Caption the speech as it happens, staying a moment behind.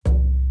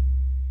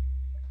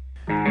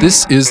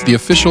This is the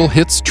official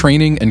HITS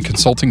Training and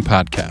Consulting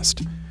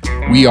Podcast.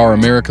 We are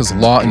America's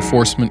law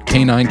enforcement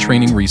canine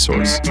training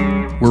resource.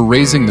 We're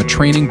raising the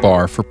training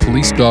bar for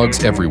police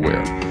dogs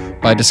everywhere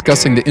by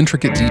discussing the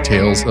intricate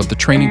details of the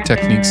training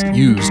techniques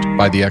used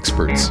by the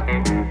experts.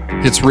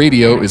 HITS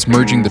Radio is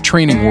merging the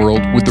training world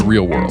with the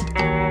real world.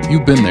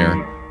 You've been there.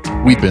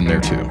 We've been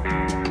there too.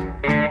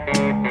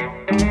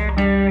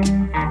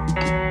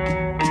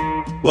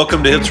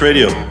 Welcome to HITS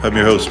Radio. I'm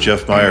your host,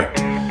 Jeff Meyer.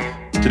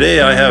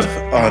 Today I have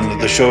on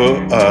the show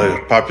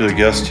a popular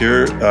guest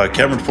here,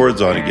 Cameron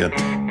Ford's on again.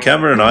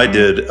 Cameron and I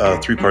did a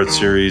three-part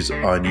series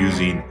on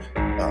using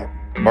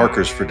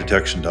markers for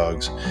detection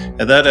dogs,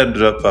 and that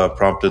ended up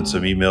prompting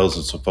some emails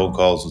and some phone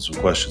calls and some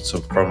questions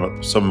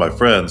from some of my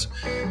friends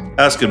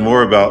asking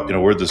more about,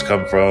 where'd this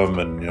come from,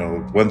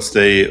 and once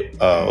they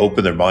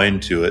open their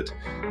mind to it,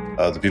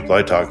 the people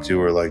I talked to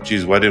were like,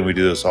 geez, why didn't we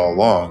do this all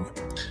along?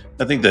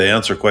 I think the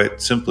answer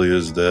quite simply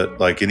is that,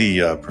 like any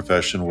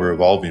profession, we're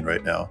evolving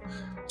right now.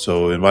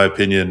 So in my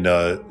opinion,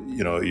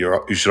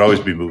 you should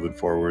always be moving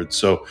forward.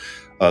 So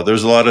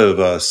there's a lot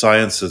of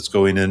science that's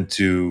going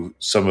into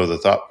some of the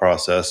thought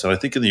process. And I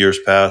think in the years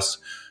past,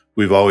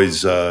 we've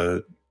always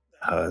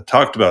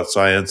talked about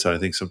science. And I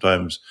think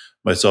sometimes,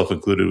 myself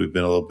included, we've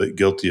been a little bit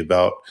guilty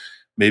about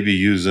maybe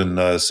using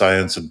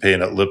science and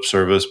paying it lip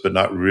service, but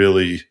not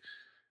really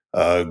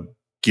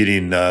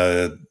getting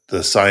the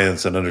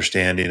science and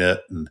understanding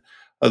it, and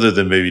other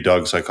than maybe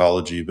dog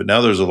psychology. But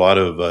now there's a lot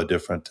of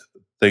different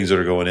things that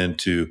are going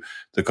into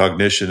the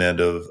cognition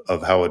end of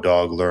how a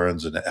dog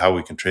learns and how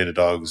we can train a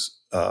dog's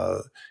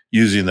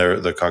using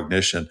their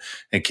cognition.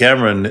 And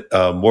Cameron,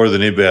 more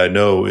than anybody I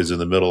know, is in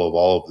the middle of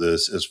all of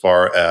this as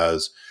far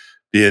as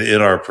being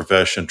in our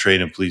profession,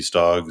 training police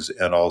dogs,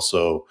 and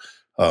also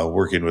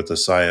working with the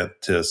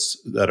scientists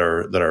that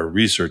are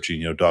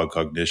researching, dog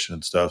cognition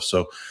and stuff.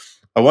 So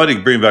I wanted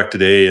to bring back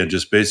today and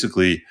just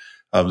basically,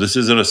 this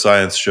isn't a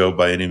science show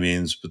by any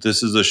means, but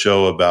this is a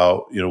show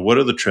about, what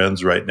are the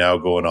trends right now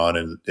going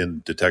on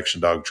in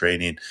detection dog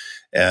training,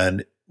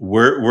 and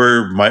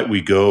where might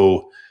we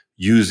go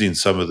using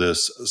some of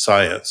this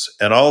science.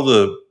 And all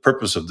the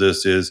purpose of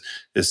this is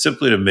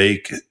simply to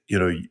make,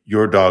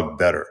 your dog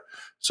better.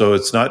 So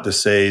it's not to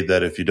say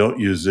that if you don't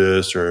use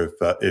this, or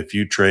if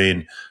you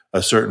train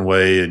a certain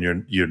way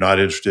and you're not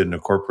interested in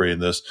incorporating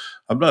this,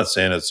 I'm not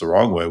saying it's the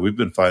wrong way. We've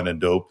been finding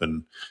dope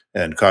and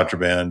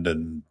contraband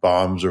and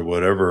bombs or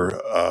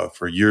whatever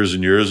for years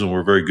and years, and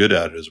we're very good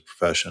at it as a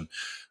profession.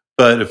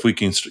 But if we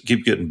can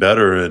keep getting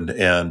better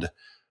and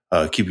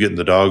keep getting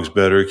the dogs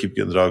better, keep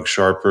getting the dogs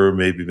sharper,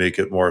 maybe make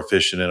it more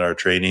efficient in our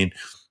training,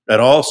 and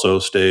also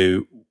stay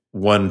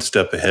one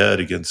step ahead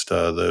against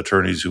the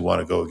attorneys who want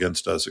to go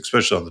against us,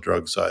 especially on the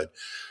drug side.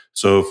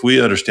 So if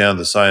we understand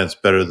the science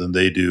better than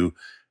they do,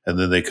 and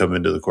then they come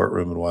into the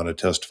courtroom and want to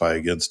testify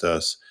against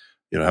us,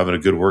 having a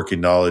good working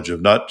knowledge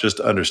of not just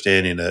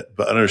understanding it,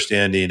 but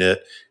understanding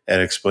it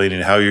and explaining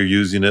how you're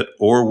using it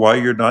or why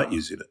you're not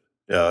using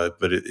it.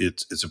 But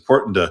it's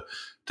important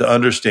to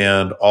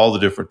understand all the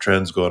different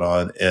trends going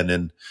on. And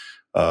in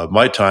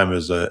my time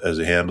as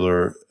a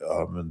handler,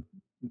 and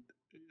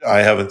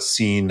I haven't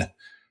seen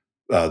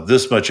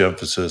this much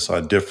emphasis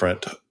on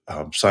different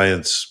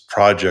science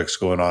projects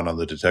going on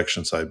the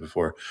detection side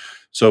before.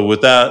 So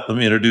with that, let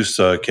me introduce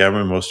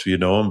Cameron. Most of you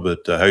know him, but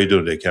how are you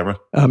doing today, Cameron?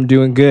 I'm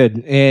doing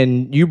good.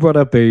 And you brought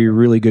up a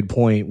really good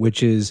point,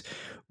 which is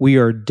we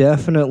are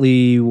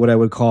definitely what I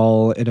would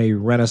call in a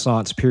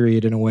renaissance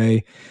period in a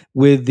way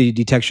with the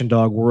detection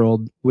dog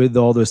world, with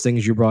all those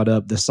things you brought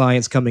up, the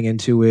science coming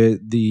into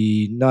it,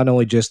 the not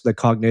only just the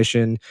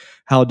cognition,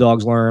 how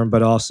dogs learn,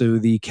 but also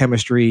the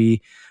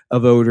chemistry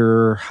of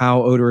odor,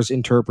 how odor is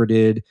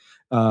interpreted,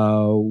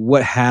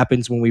 what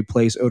happens when we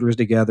place odors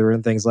together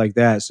and things like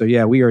that. So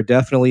yeah, we are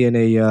definitely in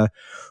a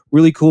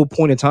really cool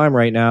point in time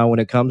right now when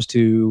it comes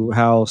to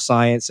how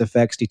science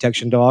affects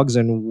detection dogs,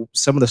 and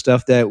some of the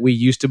stuff that we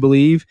used to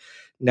believe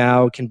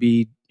now can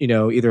be,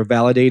 either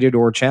validated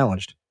or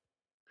challenged.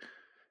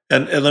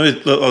 And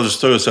I'll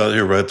just throw this out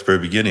here right at the very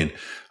beginning.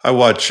 I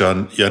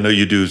know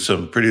you do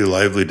some pretty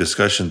lively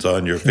discussions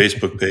on your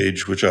Facebook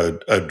page, which I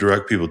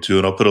direct people to,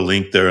 and I'll put a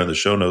link there in the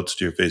show notes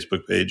to your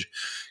Facebook page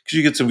because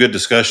you get some good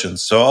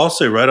discussions. So I'll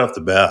say right off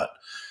the bat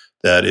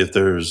that if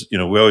there's,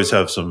 we always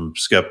have some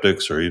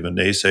skeptics or even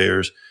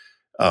naysayers.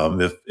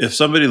 If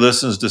somebody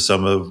listens to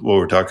some of what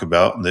we're talking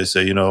about and they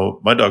say,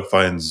 my dog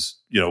finds,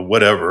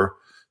 whatever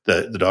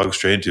that the dog's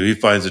trained to, he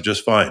finds it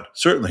just fine.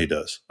 Certainly he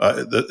does.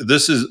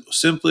 This is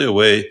simply a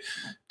way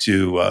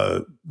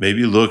to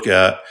maybe look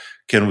at,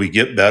 can we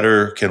get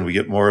better? Can we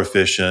get more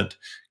efficient?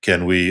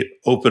 Can we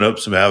open up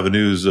some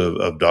avenues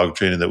of dog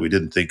training that we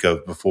didn't think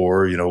of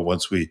before,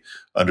 once we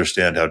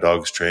understand how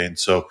dogs train?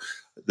 So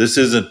this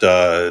isn't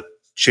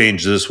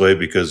changed this way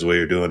because the way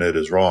you're doing it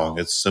is wrong.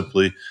 It's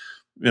simply,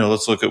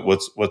 let's look at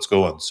what's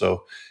going.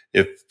 So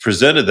if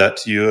presented that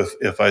to you,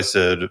 if I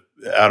said,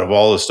 out of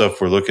all the stuff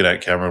we're looking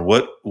at, Cameron,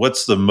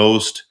 what's the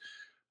most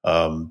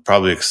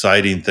probably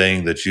exciting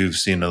thing that you've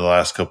seen in the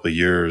last couple of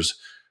years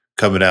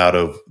coming out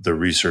of the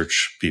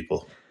research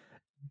people?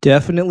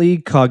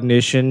 Definitely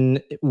cognition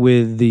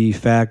with the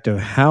fact of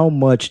how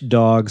much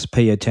dogs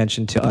pay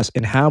attention to us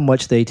and how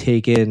much they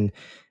take in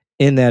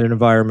that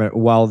environment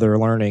while they're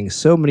learning.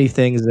 So many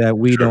things that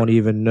we Sure. don't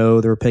even know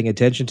they're paying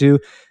attention to,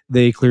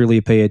 they clearly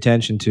pay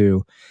attention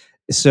to.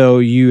 So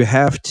you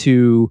have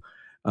to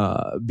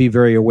be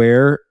very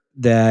aware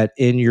that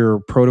in your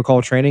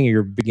protocol training,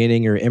 your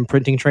beginning or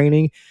imprinting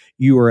training,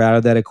 you are out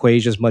of that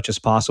equation as much as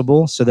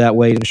possible. So that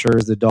way it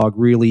ensures the dog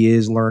really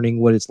is learning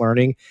what it's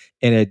learning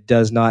and it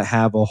does not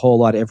have a whole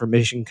lot of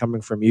information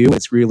coming from you.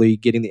 It's really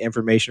getting the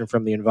information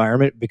from the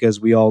environment because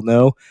we all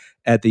know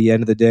at the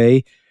end of the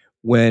day,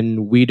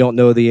 when we don't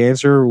know the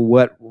answer,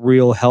 what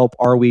real help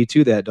are we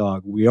to that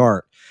dog? We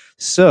aren't.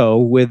 So,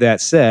 with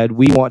that said,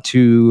 we want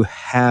to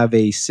have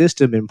a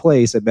system in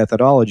place, a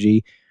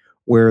methodology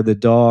where the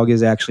dog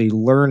is actually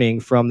learning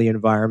from the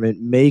environment,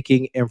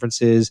 making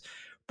inferences,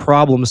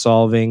 problem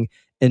solving,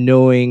 and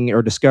knowing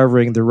or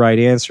discovering the right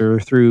answer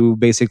through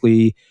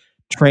basically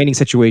training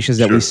situations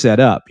that we Sure. set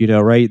up.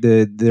 Right?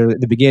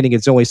 The beginning,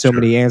 it's only so Sure.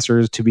 many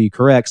answers to be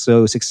correct,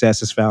 so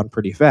success is found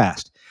pretty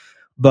fast.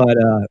 But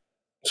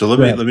So let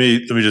go me ahead. let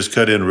me let me just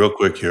cut in real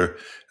quick here.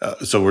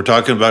 So we're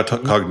talking about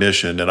Mhm.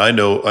 cognition, and I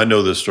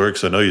know this story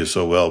because I know you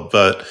so well.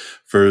 But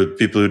for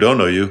people who don't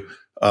know you,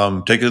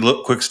 take a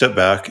quick step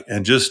back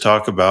and just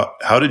talk about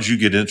how did you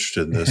get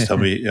interested in this? Tell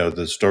me,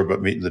 the story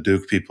about meeting the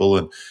Duke people,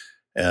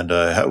 and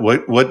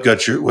what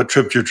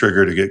tripped your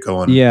trigger to get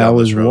going Yeah, I down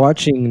was this road?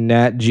 watching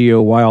Nat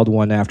Geo Wild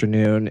one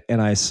afternoon,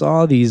 and I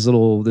saw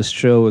this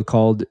show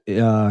called,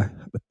 I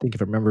think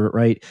if I remember it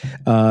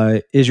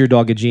right, "Is Your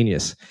Dog a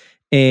Genius?"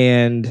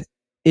 And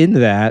in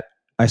that,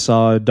 I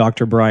saw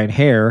Dr. Brian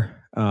Hare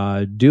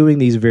doing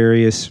these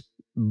various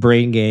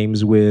brain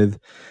games with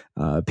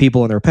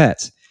people and their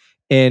pets,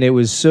 and it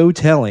was so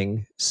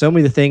telling. So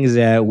many of the things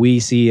that we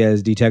see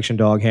as detection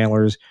dog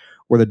handlers,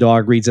 where the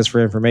dog reads us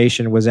for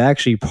information, was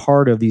actually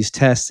part of these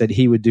tests that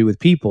he would do with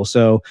people.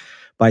 So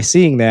by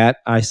seeing that,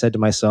 I said to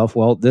myself,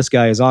 well, this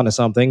guy is onto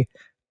something.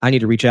 I need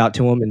to reach out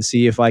to him and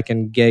see if I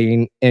can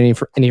gain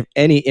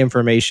any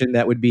information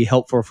that would be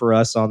helpful for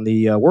us on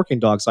the working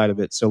dog side of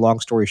it. So, long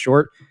story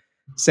short,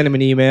 sent him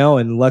an email,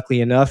 and luckily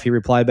enough, he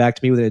replied back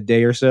to me within a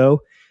day or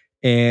so.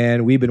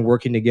 And we've been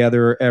working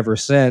together ever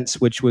since,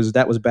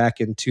 that was back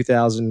in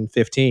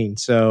 2015.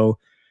 So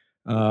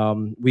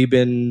we've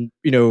been,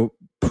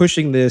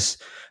 pushing this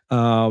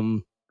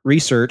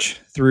research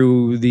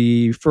through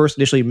the first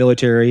initially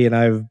military, and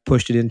I've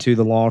pushed it into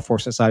the law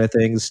enforcement side of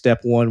things.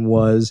 Step one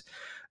was,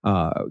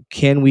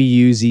 can we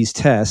use these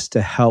tests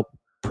to help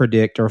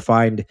predict or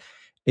find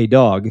a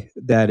dog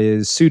that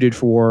is suited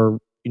for,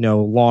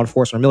 law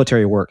enforcement or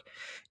military work?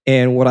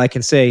 And what I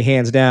can say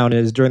hands down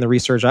is during the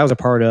research I was a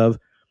part of,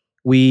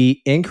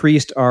 we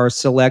increased our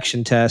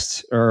selection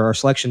test or our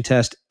selection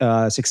test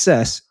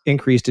success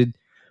increased it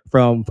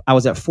from I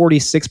was at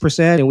 46%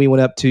 and we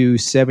went up to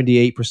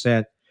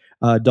 78%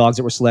 dogs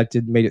that were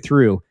selected made it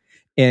through.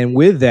 And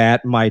with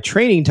that, my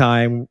training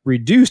time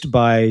reduced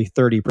by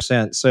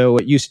 30%. So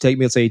it used to take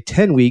me, let's say,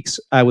 10 weeks.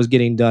 I was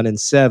getting done in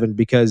 7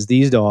 because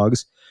these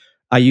dogs,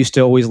 I used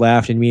to always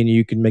laugh, and me and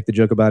you can make the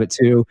joke about it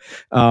too.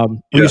 We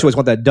used Yeah, to always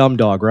want that dumb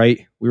dog, right?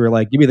 We were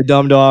like, "Give me the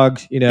dumb dog."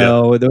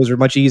 yeah, Those are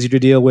much easier to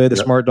deal with. The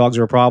yeah. smart dogs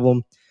are a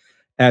problem.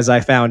 As I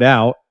found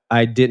out,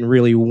 I didn't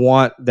really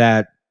want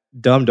that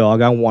dumb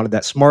dog. I wanted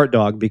that smart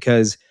dog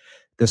because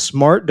the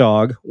smart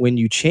dog, when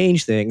you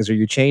change things or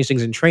you change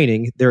things in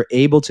training, they're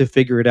able to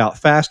figure it out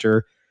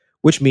faster,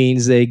 which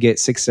means they get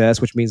success,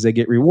 which means they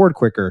get reward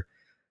quicker.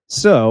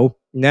 So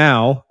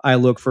now I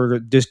look for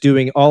just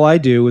doing all I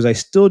do is I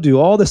still do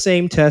all the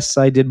same tests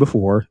I did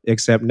before,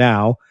 except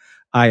now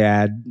I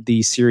add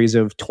the series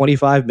of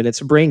 25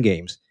 minutes of brain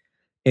games.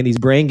 And these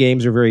brain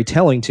games are very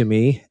telling to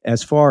me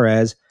as far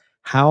as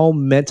how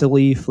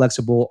mentally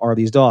flexible are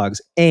these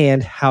dogs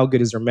and how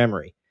good is their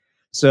memory.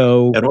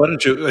 So, And why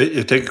don't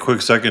you take a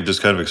quick second,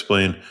 just kind of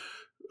explain,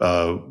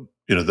 uh,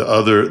 the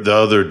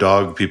other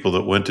dog people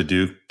that went to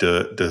Duke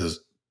to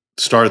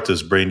start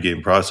this brain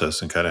game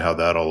process and kind of how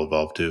that all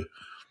evolved too.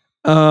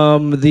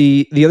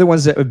 the other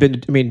ones that have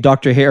been, I mean,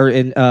 Dr. Hare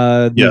and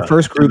the Yeah,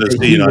 first and group the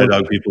that he seeing eye worked.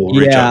 dog people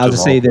reach Yeah, out I to was him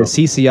to say the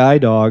also. CCI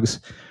dogs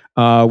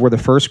were the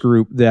first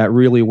group that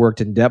really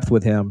worked in depth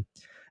with him,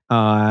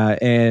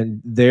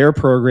 and their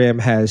program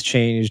has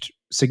changed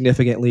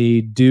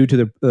significantly due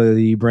to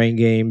the brain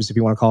games, if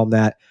you want to call them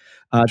that,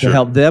 to Sure.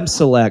 help them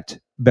select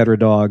better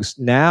dogs.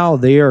 Now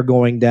they are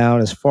going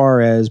down as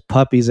far as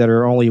puppies that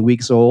are only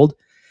weeks old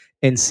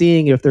and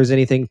seeing if there's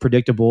anything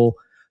predictable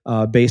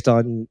based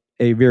on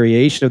a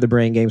variation of the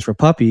brain games for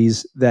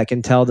puppies that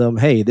can tell them,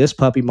 hey, this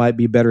puppy might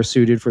be better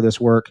suited for this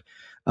work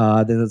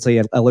than, let's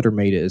say, a litter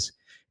mate is.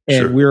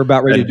 And Sure. we're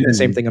about ready to And do the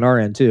same and thing on our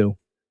end too.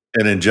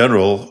 and in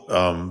general,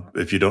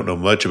 if you don't know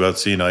much about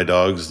seeing eye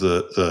dogs,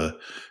 the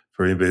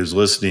for anybody who's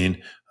listening,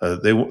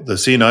 the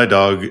seeing eye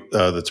dog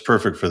that's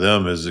perfect for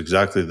them is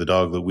exactly the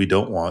dog that we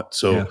don't want. Yeah.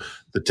 So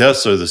the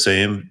tests are the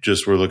same,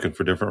 just we're looking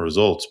for different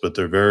results, but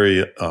they're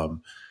very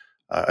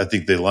I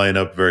think they line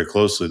up very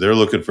closely. They're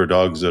looking for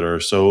dogs that are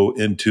so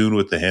in tune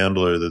with the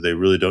handler that they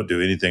really don't do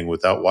anything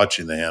without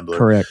watching the handler.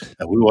 Correct.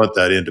 And we want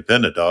that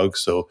independent dog.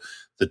 So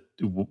that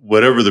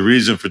whatever the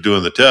reason for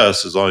doing the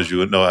test, as long as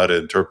you know how to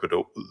interpret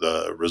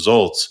the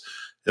results,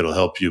 it'll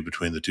help you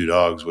between the two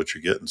dogs, what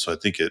you're getting. So I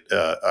think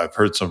I've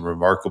heard some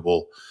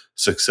remarkable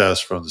success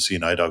from the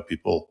CNI dog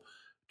people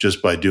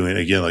just by doing,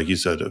 again, like you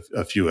said,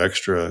 a few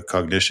extra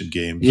cognition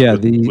games Yeah,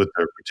 with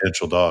their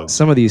potential dog.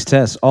 some of these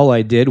tests, all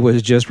I did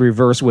was just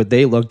reverse what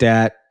they looked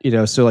at.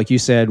 So like you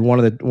said, one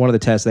of the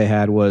tests they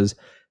had was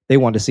they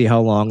wanted to see how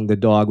long the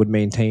dog would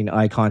maintain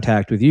eye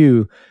contact with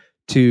you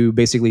to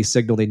basically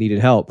signal they needed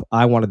help.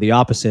 I wanted the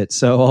opposite,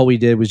 so all we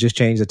did was just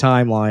change the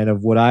timeline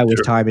of what I was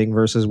Sure. timing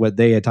versus what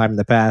they had timed in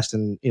the past,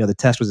 and the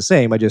test was the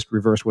same. I just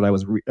reversed what I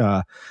was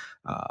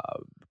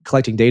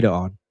collecting data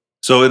on.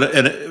 So in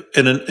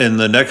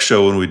the next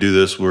show when we do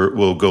this,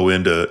 we'll go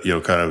into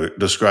kind of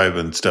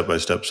describing step by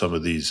step some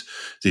of these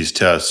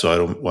tests. So I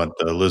don't want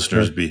the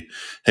listeners to be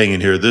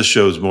hanging here. This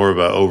show is more of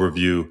an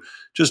overview,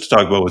 just to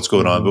talk about what's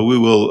going on. But we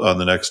will on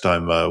the next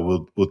time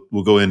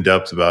we'll go in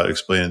depth about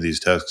explaining these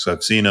tests.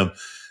 I've seen them;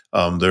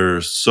 they're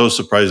so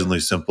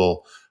surprisingly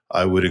simple.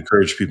 I would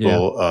encourage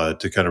people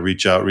to kind of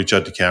reach out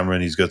to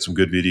Cameron. He's got some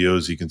good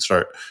videos. He can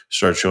start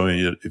showing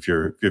you if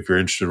you're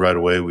interested right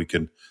away. We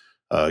can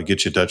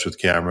get you in touch with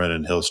Cameron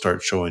and he'll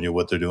start showing you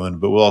what they're doing.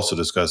 But we'll also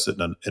discuss it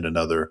in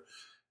another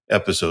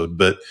episode.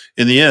 But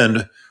in the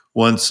end,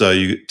 once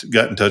you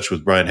got in touch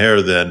with Brian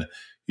Hare, then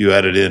you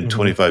added in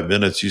 25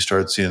 minutes, you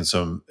start seeing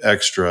some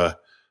extra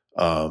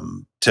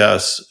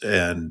tests.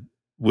 And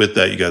with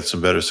that, you got some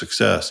better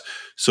success.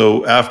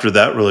 So after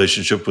that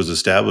relationship was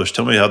established,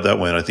 tell me how that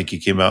went. I think he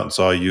came out and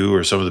saw you,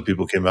 or some of the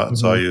people came out and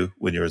saw you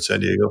when you were in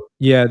San Diego.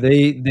 Yeah,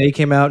 they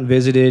came out and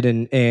visited,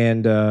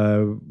 and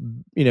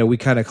we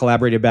kind of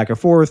collaborated back and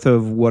forth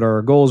of what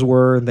our goals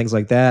were and things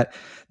like that.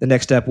 The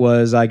next step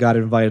was I got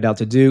invited out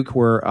to Duke,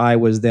 where I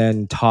was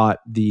then taught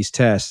these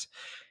tests.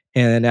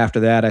 And then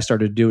after that, I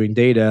started doing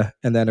data,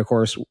 and then of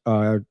course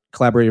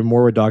collaborated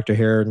more with Dr.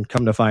 Hare. And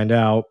come to find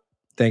out,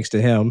 thanks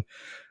to him,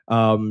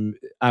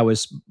 I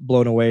was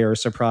blown away or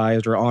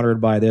surprised or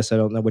honored by this. I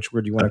don't know which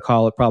word you want to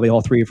call it. Probably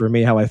all three for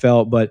me, how I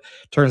felt. But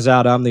turns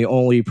out I'm the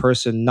only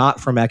person not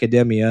from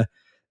academia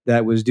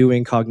that was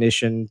doing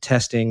cognition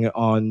testing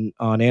on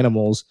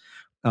animals.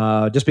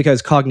 Just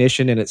because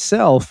cognition in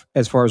itself,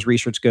 as far as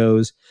research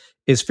goes,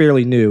 is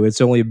fairly new. It's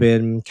only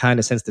been kind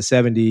of since the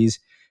 70s,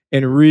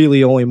 and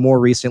really only more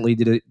recently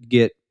did it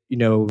get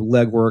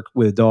legwork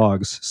with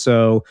dogs.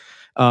 So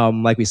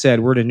like we said,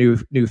 we're in a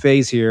new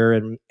phase here,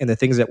 and the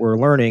things that we're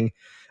learning,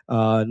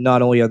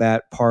 not only on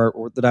that part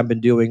that I've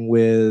been doing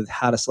with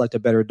how to select a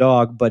better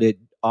dog, but it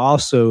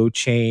also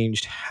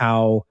changed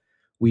how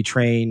we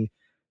train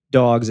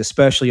dogs,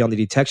 especially on the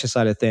detection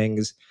side of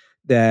things,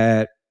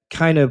 that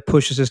kind of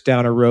pushes us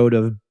down a road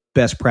of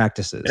best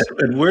practices.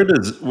 And where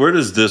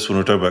does this, when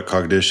we're talking about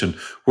cognition,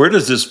 where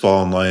does this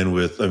fall in line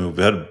with? I mean, we've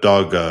had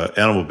dog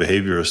animal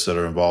behaviorists that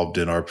are involved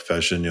in our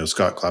profession.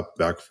 Scott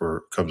Clapback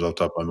comes off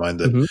the top of my mind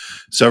that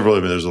several. I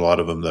mean, there's a lot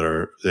of them that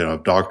are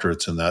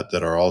doctorates in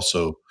that are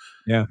also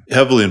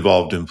heavily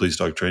involved in police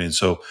dog training.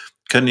 So,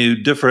 can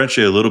you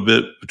differentiate a little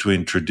bit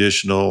between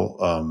traditional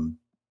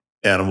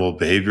animal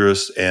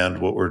behaviorists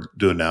and what we're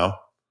doing now?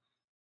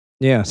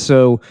 Yeah.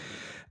 So,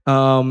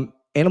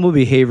 animal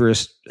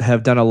behaviorists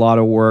have done a lot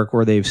of work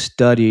where they've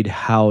studied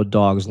how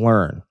dogs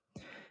learn,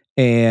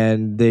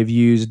 and they've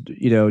used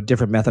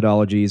different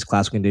methodologies,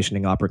 classical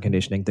conditioning, operant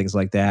conditioning, things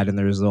like that. And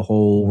there's a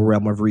whole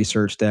realm of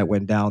research that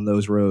went down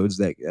those roads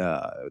that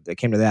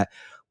came to that.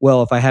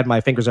 Well, if I had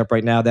my fingers up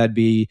right now, I'd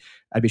be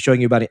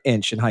showing you about an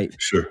inch in height.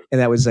 Sure. And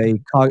that was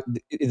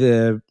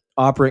the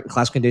operant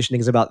classical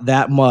conditioning is about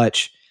that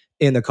much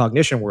in the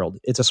cognition world.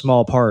 It's a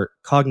small part.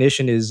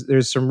 Cognition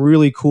there's some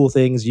really cool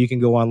things you can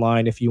go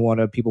online if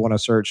people want to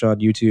search on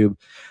YouTube.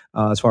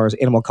 As far as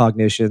animal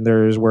cognition,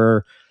 there's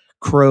where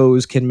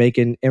crows can make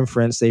an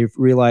inference. They've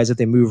realized that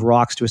they move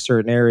rocks to a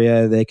certain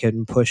area, they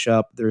can push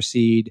up their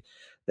seed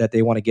that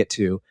they want to get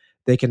to.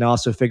 They can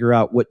also figure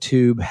out what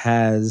tube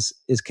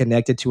is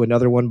connected to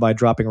another one by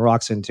dropping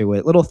rocks into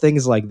it. Little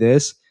things like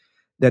this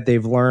that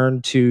they've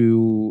learned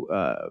to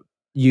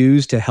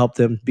use to help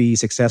them be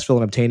successful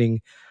in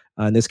obtaining,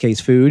 in this case,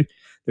 food.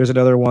 There's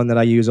another one that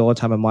I use all the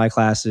time in my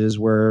classes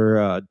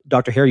where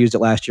Dr. Hare used it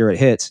last year at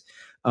HITS,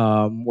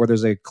 where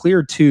there's a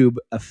clear tube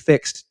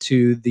affixed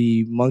to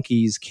the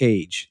monkey's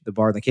cage, the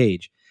bar in the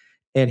cage.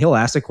 And he'll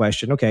ask the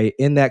question, okay,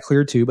 in that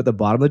clear tube at the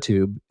bottom of the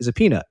tube is a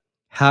peanut.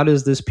 How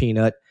does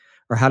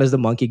the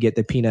monkey get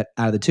the peanut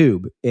out of the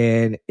tube?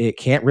 And it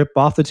can't rip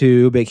off the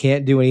tube. It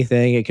can't do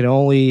anything. It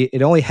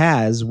only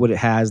has what it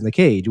has in the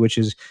cage, which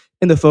is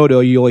in the photo,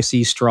 you only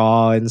see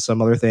straw and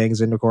some other things.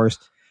 And of course,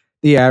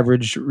 the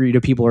average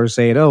people are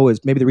saying, oh,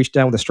 it's maybe they reach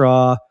down with a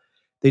straw.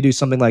 They do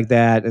something like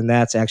that. And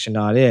that's actually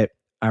not it.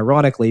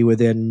 Ironically,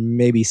 within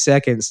maybe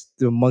seconds,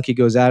 the monkey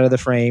goes out of the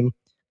frame,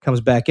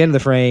 comes back into the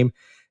frame,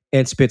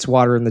 and spits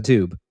water in the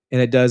tube.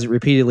 and it does it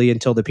repeatedly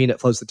until the peanut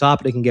floats to the top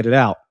and it can get it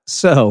out.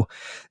 So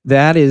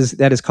that is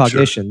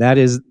cognition. That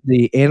is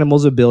the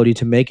animal's ability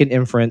to make an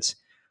inference,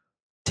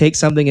 take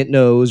something it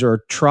knows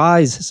or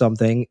tries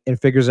something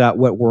and figures out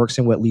what works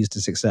and what leads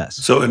to success.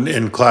 So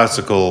in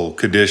classical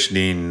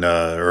conditioning,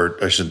 I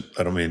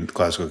don't mean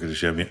classical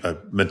conditioning. I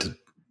meant to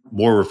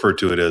more refer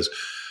to it as,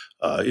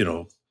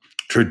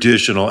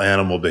 traditional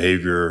animal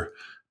behavior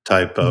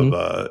type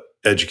of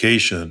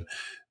education.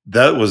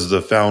 That was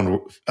the found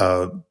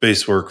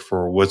base work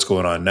for what's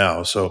going on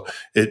now. So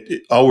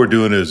all we're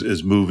doing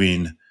is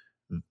moving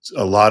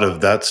a lot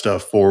of that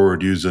stuff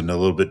forward using a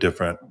little bit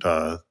different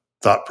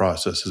thought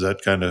process. Is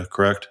that kind of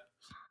correct?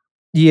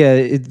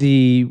 Yeah,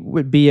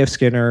 with B.F.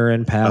 Skinner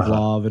and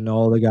Pavlov and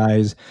all the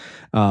guys,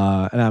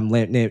 and I'm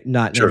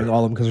not Sure. naming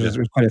all of them because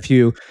there's quite a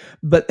few,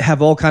 but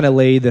have all kind of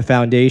laid the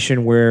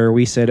foundation where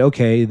we said,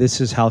 okay, this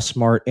is how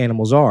smart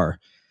animals are.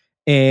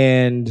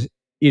 And,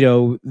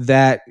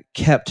 that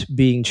kept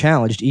being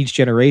challenged. Each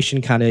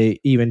generation kind of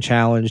even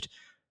challenged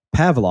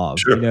Pavlov.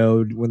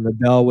 Sure. When the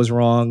bell was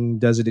rung,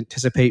 does it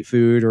anticipate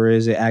food or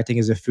is it acting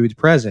as if food's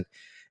present?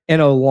 In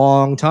a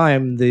long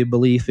time, the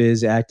belief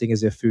is acting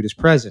as if food is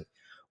present.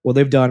 Well,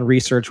 they've done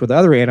research with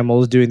other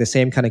animals doing the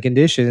same kind of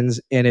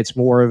conditions, and it's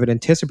more of an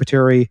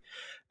anticipatory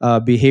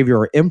behavior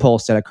or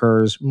impulse that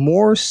occurs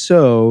more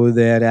so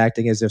than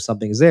acting as if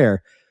something's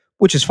there,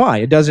 which is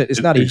fine. It doesn't. It's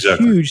not a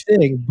Exactly. huge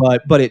thing,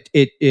 but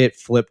it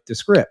flipped the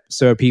script.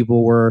 So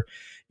people were,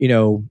 you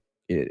know,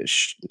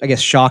 I guess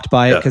shocked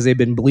by it because they've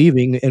been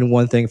believing in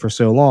one thing for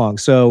so long.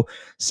 So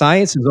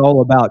science is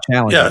all about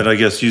challenging. Yeah, and I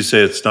guess you say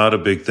it's not a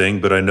big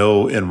thing, but I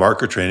know in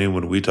marker training,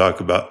 when we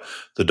talk about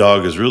the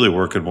dog is really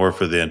working more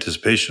for the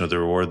anticipation of the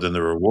reward than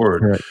the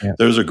reward, Correct, yeah.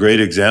 there's a great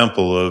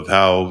example of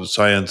how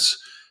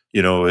science,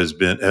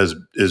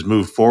 has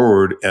moved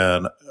forward,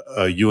 and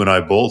you and I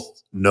both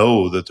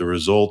know that the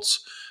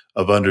results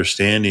of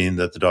understanding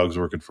that the dog's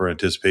working for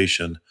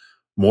anticipation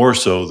more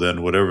so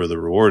than whatever the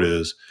reward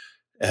is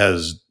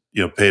has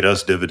paid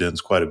us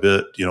dividends quite a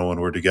bit. When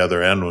we're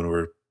together and when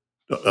we're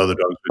other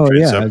dogs we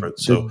train separate.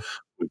 So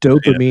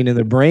dopamine in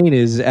the brain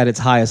is at its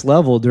highest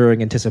level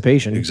during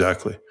anticipation.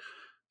 Exactly.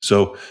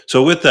 So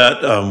with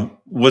that,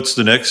 what's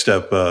the next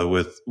step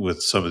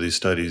with some of these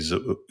studies?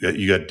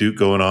 You got Duke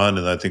going on,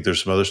 and I think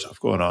there's some other stuff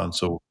going on.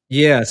 So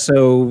yeah,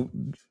 so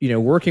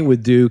working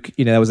with Duke,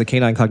 that was the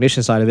canine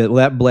cognition side of it. Well,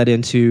 that bled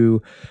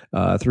into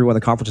through one of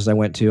the conferences I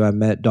went to. I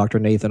met Dr.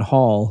 Nathan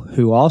Hall,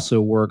 who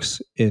also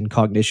works in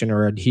cognition,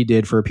 or he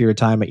did for a period of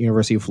time at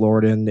University of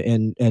Florida,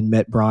 and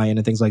met Brian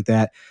and things like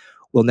that.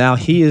 Well, now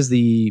he is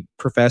the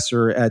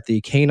professor at the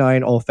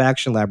Canine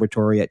Olfaction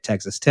Laboratory at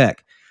Texas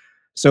Tech.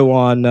 So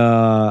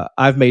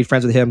I've made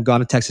friends with him, gone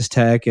to Texas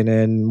Tech, and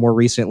then more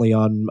recently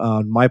on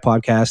my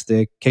podcast,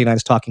 the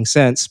Canines Talking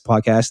Sense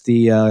podcast,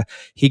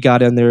 he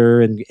got in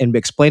there and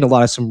explained a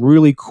lot of some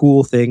really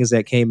cool things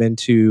that came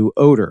into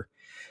odor.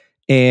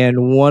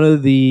 And one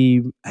of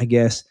the, I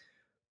guess,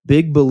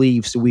 big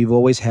beliefs that we've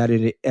always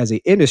had as an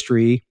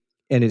industry,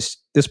 and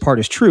this part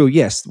is true.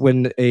 Yes,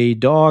 when a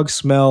dog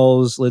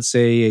smells, let's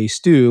say, a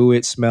stew,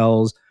 it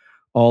smells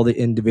all the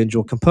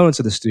individual components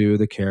of the stew,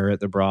 the carrot,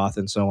 the broth,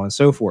 and so on and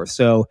so forth.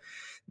 So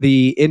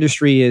the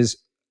industry is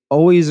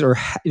always, or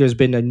there's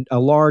been a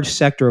large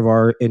sector of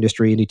our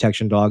industry in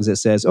detection dogs that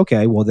says,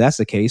 okay, well, that's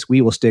the case.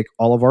 We will stick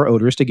all of our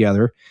odors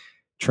together,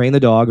 train the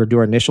dog, or do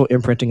our initial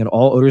imprinting and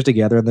all odors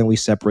together, and then we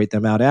separate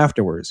them out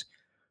afterwards.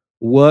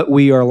 What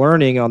we are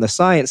learning on the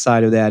science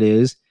side of that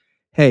is,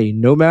 hey,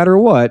 no matter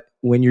what,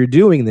 when you're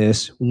doing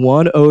this,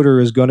 one odor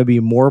is going to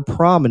be more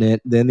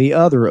prominent than the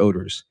other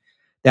odors.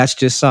 That's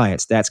just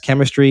science. That's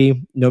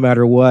chemistry. No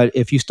matter what,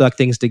 if you stuck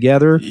things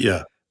together,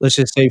 let's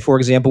just say, for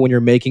example, when you're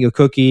making a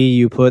cookie,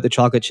 you put the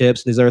chocolate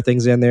chips and these other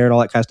things in there and all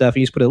that kind of stuff, and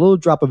you just put a little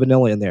drop of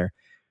vanilla in there.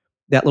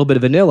 That little bit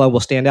of vanilla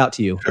will stand out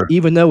to you. Sure.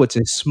 Even though it's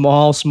a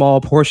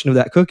small portion of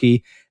that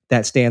cookie,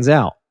 that stands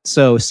out.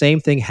 So same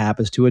thing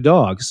happens to a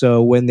dog.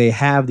 So when they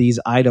have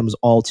these items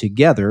all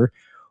together,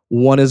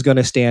 one is going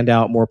to stand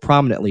out more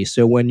prominently.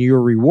 So when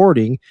you're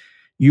rewarding,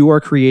 you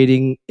are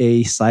creating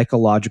a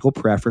psychological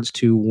preference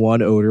to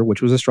one odor,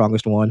 which was the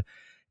strongest one,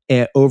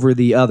 over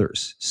the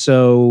others.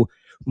 So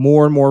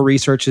more and more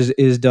research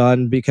is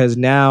done, because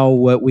now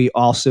what we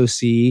also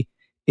see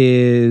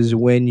is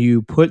when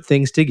you put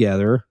things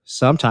together,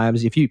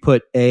 sometimes if you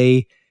put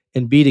A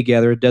and B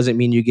together, it doesn't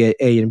mean you get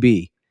A and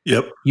B.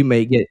 Yep. You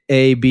may get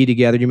A, B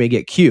together, you may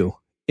get Q.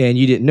 And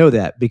you didn't know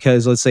that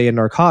because, let's say, in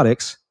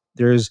narcotics,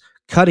 there's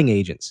cutting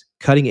agents.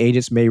 Cutting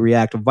agents may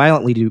react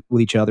violently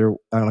with each other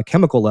on a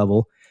chemical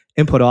level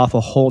and put off a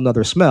whole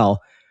nother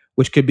smell,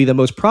 which could be the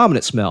most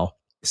prominent smell.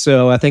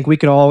 So I think we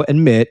can all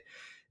admit,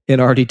 in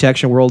our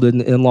detection world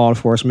in law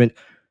enforcement,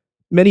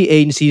 many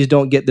agencies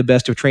don't get the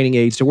best of training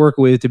aids to work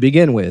with to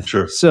begin with.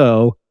 Sure.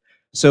 So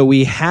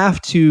we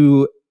have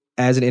to,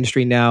 as an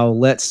industry now,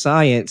 let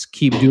science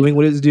keep doing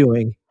what it's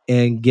doing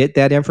and get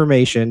that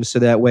information, so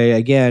that way,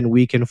 again,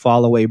 we can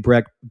follow a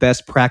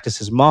best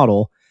practices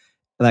model.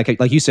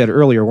 Like you said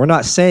earlier, we're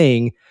not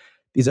saying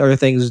these other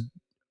things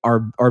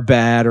are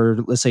bad, or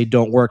let's say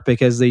don't work,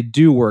 because they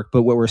do work.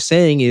 But what we're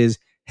saying is,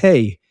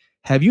 hey,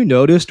 Have you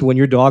noticed when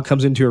your dog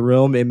comes into a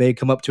room, it may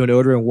come up to an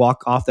odor and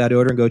walk off that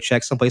odor and go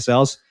check someplace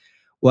else?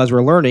 Well, as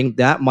we're learning,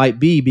 that might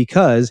be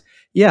because,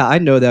 yeah, I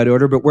know that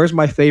odor, but where's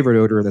my favorite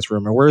odor in this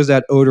room? Or where's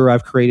that odor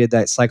I've created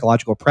that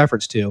psychological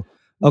preference to?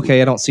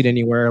 Okay, I don't see it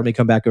anywhere. Let me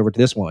come back over to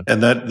this one.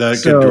 And that could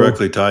So,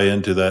 directly tie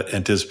into that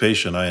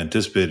anticipation. I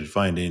anticipated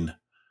finding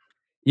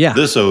yeah,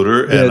 this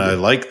odor, and I the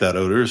like that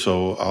odor,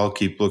 so I'll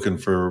keep looking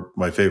for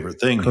my favorite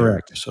thing here.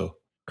 correct, So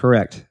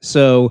correct.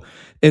 So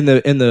in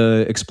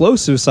the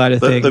explosive side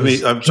of let me.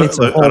 things, I'm sorry. it's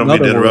a I whole don't mean nother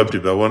to world. interrupt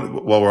you, but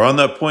while we're on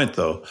that point,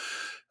 though,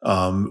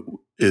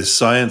 is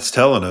science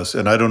telling us?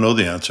 And I don't know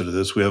the answer to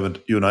this.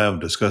 You and I haven't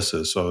discussed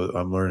this, so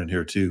I'm learning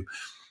here too.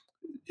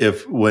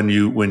 If when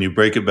you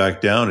break it back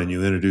down and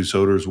you introduce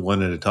odors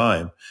one at a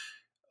time,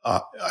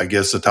 I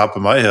guess the top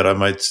of my head, I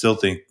might still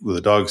think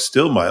the dog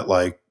still might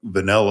like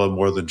vanilla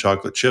more than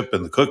chocolate chip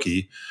in the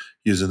cookie,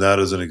 using that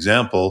as an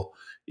example,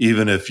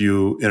 even if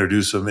you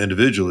introduce them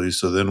individually.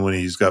 So then when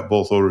he's got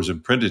both odors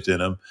imprinted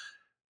in him,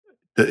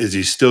 is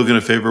he still going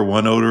to favor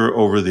one odor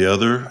over the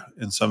other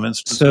in some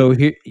instances? So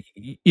here,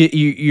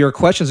 your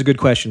question is a good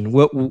question.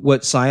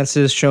 What science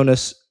has shown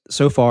us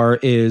so far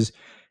is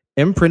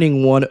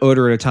imprinting one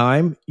odor at a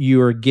time.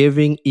 You are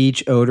giving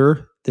each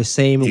odor the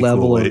same Equal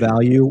level of weight.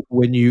 value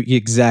when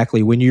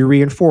you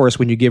reinforce,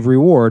 when you give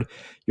reward,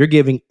 you're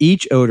giving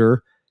each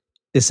odor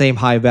the same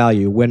high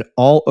value. When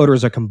all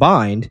odors are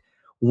combined,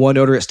 one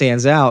odor that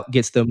stands out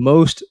gets the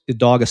most the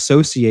dog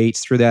associates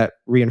through that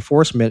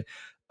reinforcement.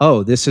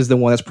 Oh, this is the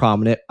one that's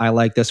prominent. I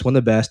like this one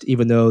the best,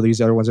 even though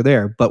these other ones are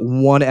there. But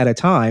one at a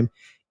time,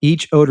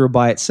 each odor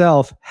by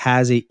itself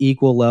has a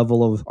equal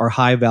level of or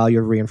high value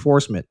of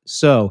reinforcement.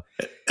 So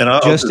And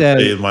I'll just just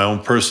as say in my own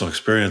personal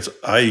experience,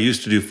 I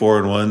used to do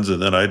 4-in-1s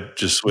and then I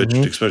just switched,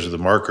 Mhm. especially the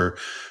marker,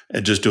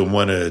 and just do them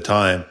one at a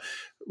time.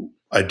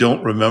 I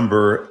don't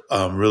remember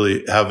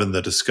really having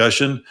the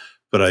discussion,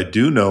 but I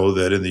do know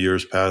that in the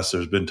years past,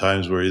 there's been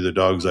times where either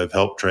dogs I've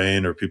helped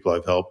train or people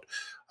I've helped.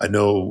 I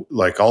know,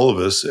 like all of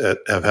us,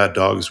 have had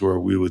dogs where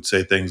we would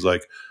say things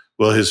like,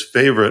 well, his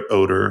favorite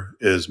odor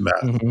is meth,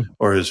 Mhm.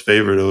 or his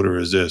favorite odor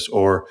is this,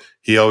 or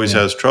he always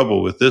Yeah, has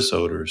trouble with this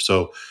odor.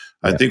 So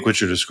I yeah, think what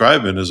you're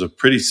describing is a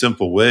pretty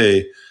simple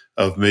way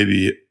of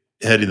maybe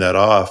heading that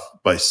off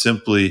by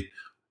simply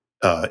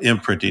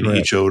imprinting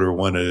each correct. odor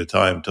one at a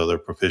time until they're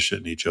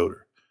proficient in each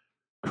odor.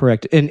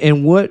 Correct.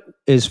 And what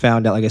is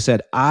found out, like I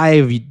said,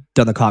 I've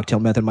done the cocktail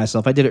method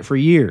myself. I did it for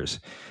years.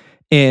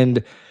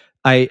 And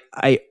I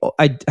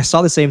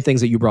saw the same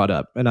things that you brought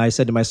up, and I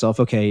said to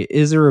myself, okay,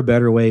 is there a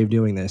better way of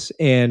doing this?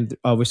 And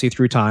obviously,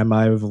 through time,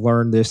 I've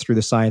learned this through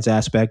the science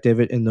aspect of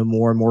it, and the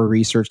more and more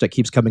research that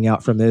keeps coming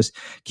out from this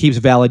keeps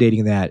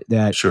validating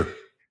that Sure.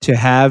 to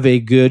have a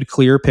good,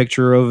 clear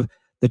picture of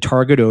the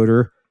target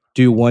odor,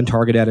 do one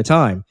target at a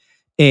time.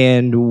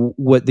 And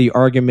what the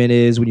argument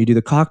is when you do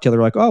the cocktail,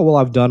 they're like, oh, well,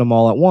 I've done them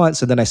all at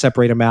once, and then I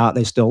separate them out, and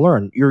they still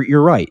learn.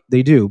 You're right,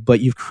 they do, but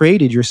you've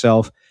created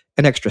yourself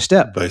an extra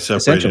step By separating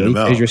essentially them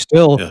because out. you're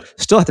still Yeah.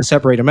 still have to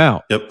separate them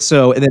out. Yep.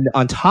 So, and then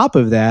on top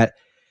of that,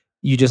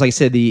 you just like I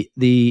said,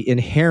 the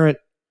inherent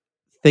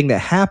thing that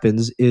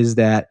happens is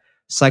that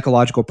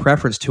psychological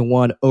preference to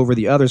one over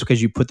the others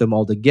because you put them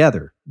all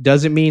together.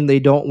 Doesn't mean they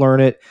don't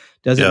learn it.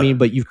 Doesn't Yeah. mean,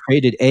 but you've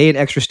created an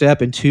extra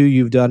step, and two,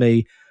 you've done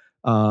a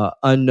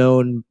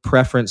unknown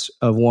preference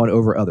of one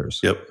over others.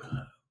 Yep.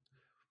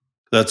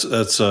 That's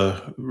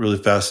really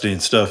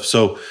fascinating stuff.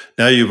 So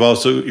now you've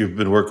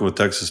been working with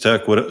Texas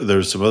Tech. What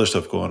there's some other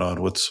stuff going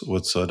on. What's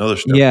another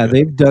step? Yeah, Yeah.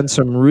 they've done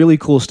some really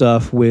cool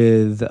stuff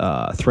with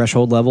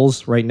threshold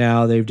levels. Right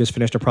now, they've just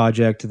finished a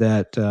project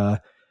that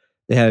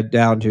they had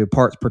down to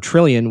parts per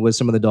trillion with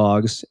some of the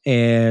dogs,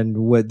 and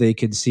what they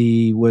could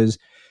see was,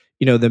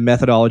 the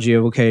methodology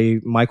of,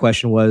 okay, my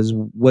question was,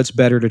 what's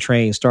better to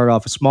train, start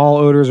off with small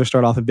odors or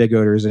start off with big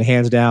odors? And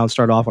hands down,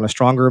 start off on a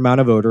stronger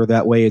amount of odor.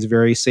 That way it's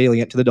very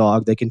salient to the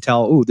dog. They can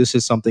tell, oh, this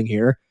is something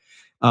here.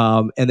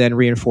 And then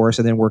reinforce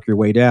and then work your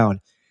way down.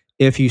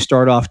 If you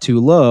start off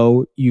too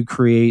low, you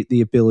create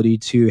the ability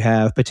to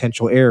have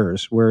potential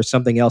errors where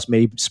something else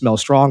may smell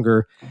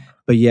stronger,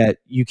 but yet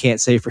you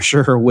can't say for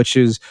sure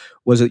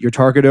was it your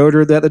target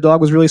odor that the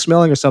dog was really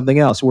smelling or something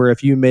else. Where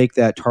if you make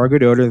that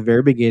target odor at the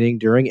very beginning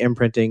during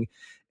imprinting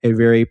a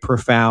very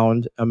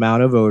profound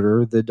amount of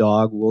odor, the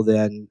dog will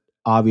then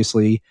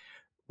obviously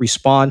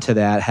respond to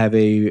that, have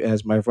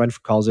as my friend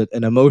calls it,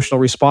 an emotional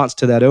response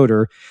to that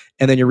odor,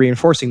 and then you're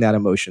reinforcing that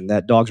emotion,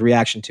 that dog's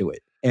reaction to it.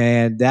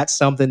 And that's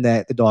something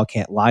that the dog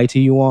can't lie to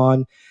you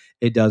on.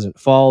 It doesn't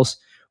false.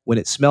 When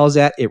it smells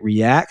that, it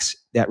reacts.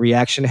 That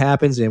reaction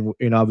happens, and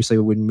obviously,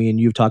 when me and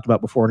you've talked about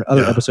before in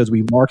other Yeah. episodes,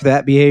 we mark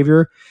that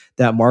behavior.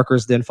 That marker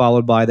is then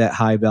followed by that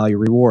high value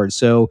reward.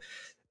 So,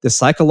 the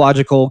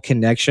psychological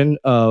connection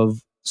of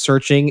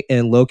searching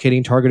and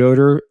locating target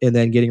odor and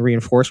then getting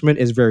reinforcement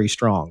is very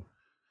strong.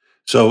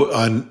 So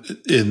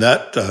in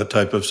that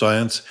type of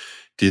science,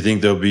 do you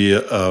think there'll be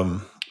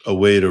a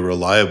way to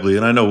reliably?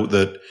 And I know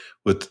that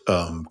with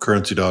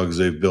currency dogs,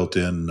 they've built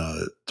in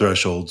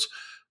thresholds,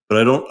 but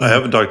I don't. I Mhm.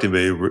 haven't talked to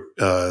anybody.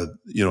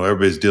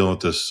 Everybody's dealing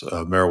with this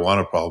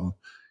marijuana problem.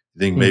 You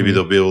think maybe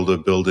they'll be able to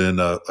build in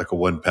like a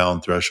 1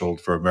 pound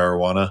threshold for a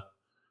marijuana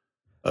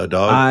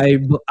dog?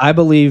 I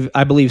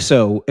believe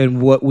so.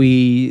 And what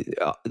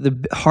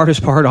the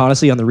hardest part,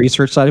 honestly, on the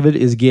research side of it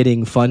is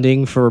getting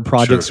funding for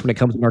projects Sure. when it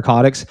comes to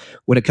narcotics.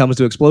 When it comes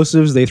to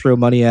explosives, they throw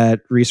money at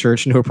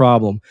research, no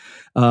problem.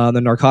 The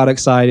narcotic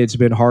side, it's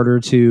been harder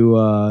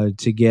to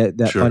get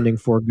that Sure. funding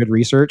for good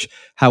research.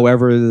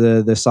 However,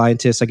 the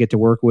scientists I get to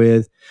work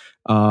with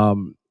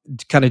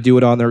kind of do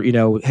it on their,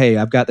 hey,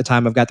 I've got the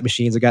time, I've got the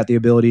machines, I got the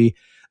ability.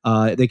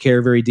 They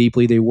care very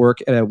deeply. They work.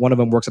 One of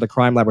them works at a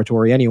crime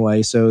laboratory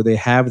anyway, so they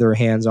have their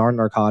hands on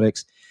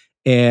narcotics.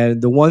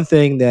 And the one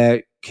thing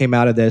that came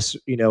out of this,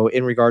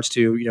 in regards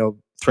to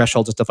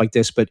thresholds and stuff like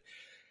this, but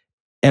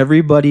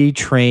everybody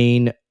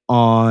train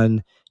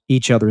on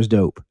each other's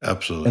dope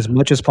Absolutely. as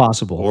much as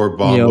possible, Or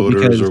bomb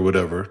odors because or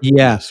whatever. yeah,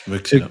 Yes,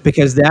 mixing it.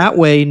 because that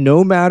way,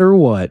 no matter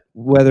what,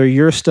 whether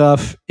your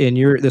stuff and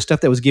the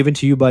stuff that was given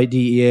to you by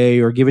DEA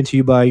or given to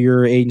you by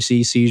your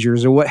agency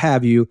seizures or what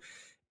have you,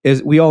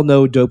 is we all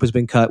know dope has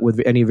been cut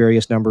with any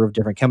various number of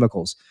different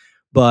chemicals.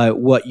 But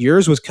what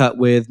yours was cut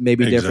with may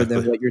be different than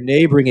Exactly. what your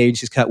neighboring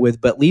agency's cut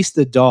with. But at least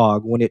the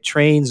dog, when it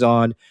trains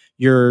on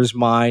yours,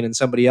 mine, and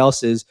somebody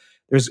else's,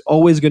 there's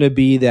always going to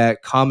be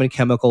that common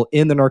chemical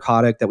in the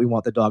narcotic that we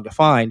want the dog to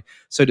find.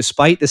 So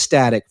despite the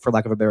static, for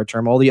lack of a better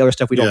term, all the other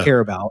stuff we don't Yeah. care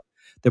about,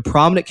 the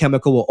prominent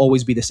chemical will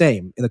always be the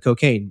same in the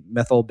cocaine,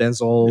 methyl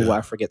benzyl, Yeah.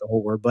 I forget the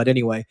whole word. But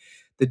anyway,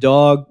 the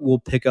dog will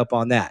pick up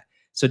on that.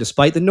 So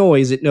despite the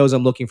noise, it knows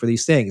I'm looking for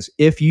these things.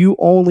 If you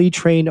only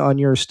train on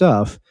your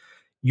stuff,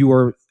 you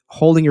are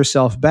holding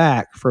yourself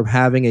back from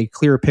having a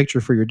clear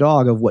picture for your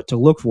dog of what to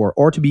look for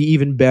or to be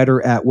even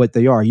better at what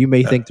they are. You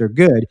may think they're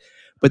good,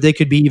 but they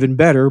could be even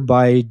better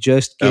by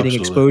just getting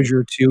Absolutely.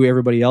 exposure to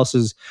everybody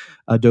else's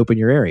dope in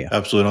your area.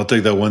 Absolutely. And I'll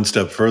take that one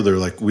step further.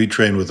 Like we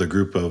train with a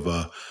group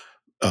of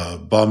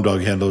bomb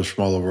dog handlers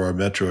from all over our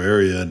metro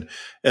area,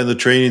 and the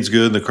training's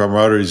good, and the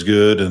camaraderie is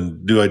good,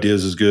 and new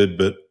ideas is good.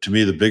 But to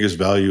me, the biggest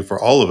value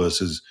for all of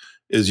us is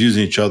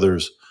using each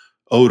other's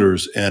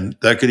odors, and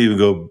that could even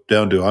go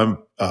down to I'm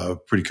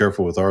pretty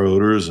careful with our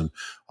odors and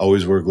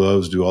always wear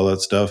gloves, do all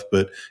that stuff.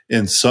 But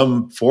in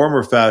some form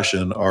or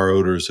fashion, our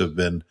odors have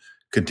been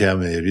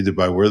contaminated either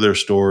by where they're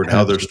stored,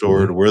 how they're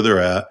stored, where they're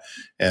at,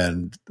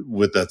 and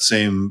with that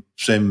same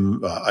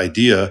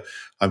idea,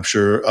 I'm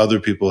sure other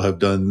people have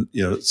done,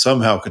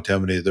 somehow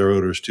contaminated their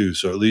odors too.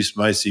 So at least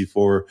my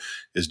C4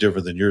 is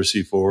different than your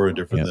C4 and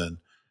different than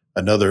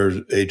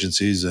another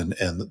agency's, and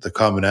the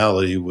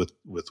commonality with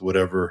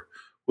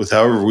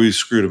however we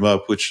screwed them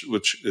up, which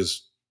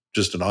is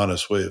just an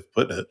honest way of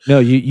putting it. No,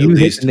 you at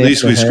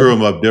least we screw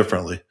them up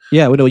differently.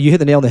 Yeah, well, no, you hit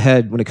the nail on the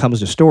head when it comes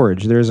to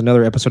storage. There's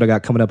another episode I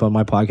got coming up on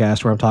my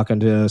podcast where I'm talking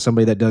to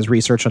somebody that does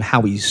research on how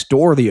we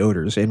store the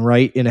odors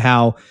and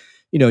how,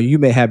 you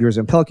may have yours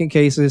in Pelican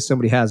cases,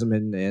 somebody has them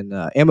in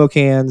ammo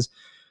cans,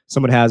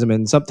 someone has them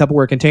in some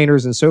Tupperware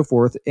containers and so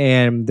forth.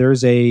 And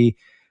there's the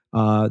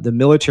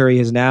military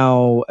has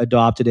now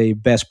adopted a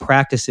best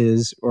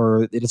practices,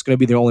 or it's going to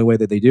be the only way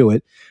that they do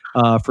it,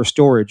 for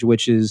storage,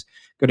 which is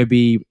going to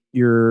be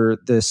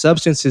the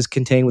substance is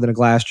contained within a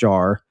glass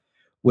jar,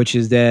 which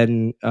is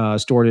then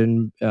stored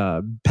in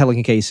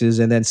Pelican cases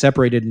and then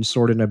separated and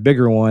stored in a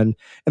bigger one. And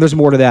there's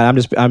more to that.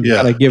 I'm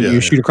kind of giving you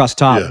a shoot across the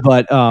top. Yeah.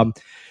 But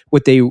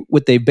what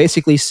they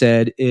basically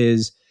said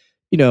is,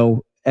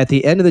 at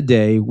the end of the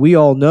day, we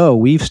all know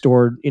we've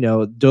stored,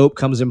 dope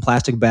comes in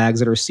plastic bags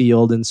that are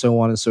sealed and so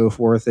on and so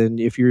forth. And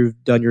if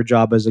you've done your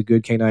job as a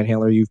good canine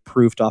handler, you've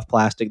proofed off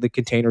plastic, the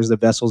containers, the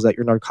vessels that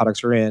your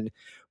narcotics are in.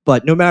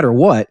 But no matter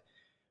what,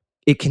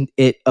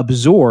 it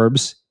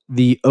absorbs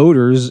the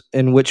odors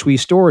in which we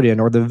store it in,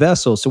 or the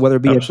vessel. So whether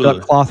it be a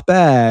duck cloth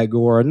bag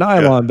or a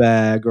nylon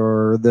bag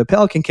or the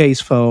Pelican case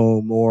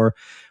foam or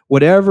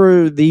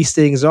whatever these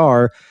things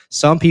are,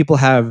 some people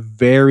have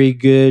very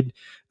good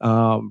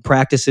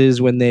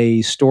practices when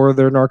they store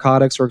their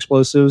narcotics or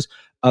explosives.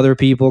 Other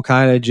people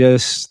kind of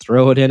just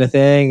throw it in a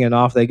thing and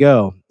off they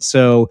go.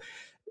 So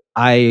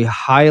I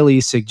highly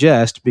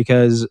suggest,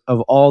 because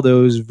of all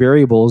those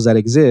variables that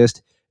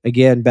exist,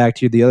 again, back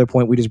to the other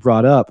point we just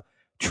brought up,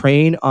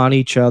 train on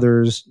each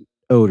other's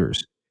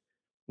odors.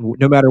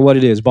 No matter what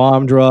it is,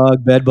 bomb,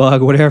 drug, bed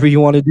bug, whatever you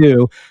want to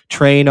do,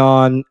 train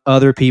on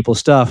other people's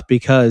stuff,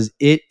 because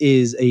it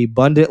is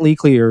abundantly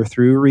clear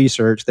through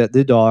research that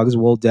the dogs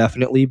will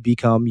definitely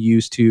become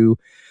used to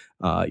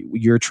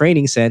your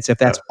training sense if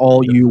that's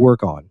all you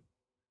work on.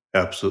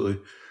 Absolutely.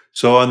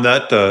 So on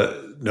that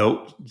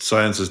note,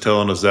 science is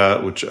telling us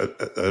that, which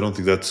I don't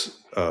think that's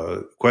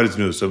quite as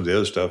new as some of the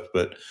other stuff,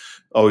 but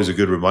always a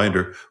good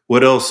reminder.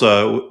 What else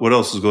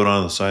is going on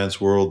in the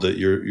science world that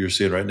you're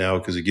seeing right now?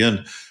 Because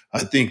again,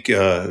 I think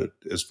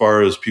as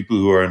far as people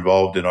who are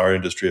involved in our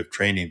industry of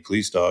training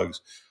police dogs,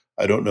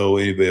 I don't know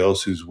anybody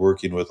else who's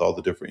working with all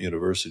the different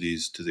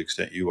universities to the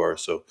extent you are.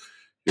 So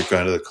you're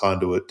kind of the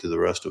conduit to the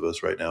rest of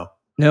us right now.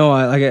 No,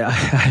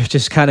 I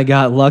just kind of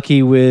got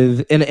lucky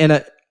with,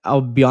 and I'll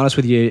be honest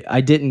with you,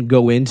 I didn't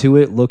go into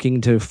it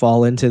looking to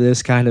fall into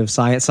this kind of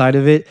science side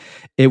of it.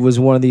 It was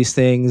one of these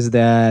things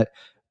that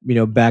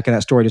back in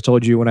that story I just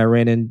told you when I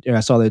ran in,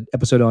 I saw the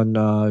episode on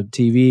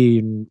TV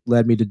and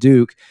led me to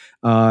Duke,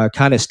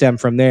 kind of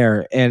stemmed from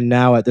there. And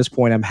now at this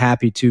point, I'm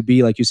happy to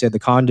be, like you said, the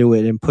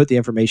conduit and put the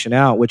information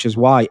out, which is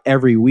why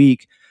every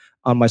week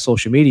on my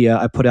social media,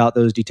 I put out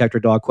those detector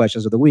dog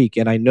questions of the week.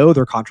 And I know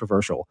they're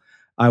controversial.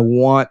 I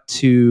want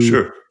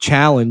to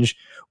challenge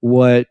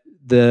what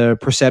the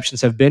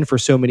perceptions have been for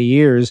so many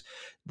years,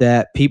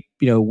 that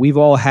people, we've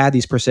all had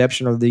these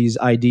perception of these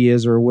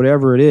ideas or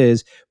whatever it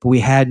is, but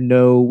we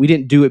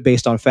didn't do it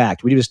based on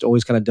fact. We just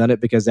always kind of done it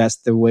because that's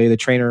the way the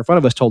trainer in front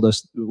of us told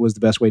us was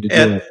the best way to do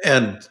it.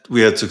 And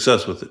we had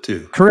success with it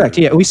too. Correct.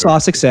 Yeah. We saw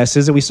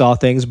successes and we saw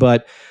things,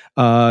 but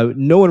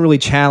no one really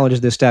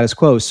challenged the status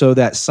quo. So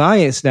that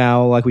science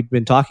now, like we've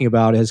been talking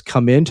about, has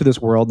come into this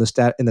world,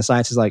 and the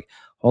science is like,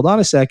 hold on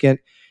a second.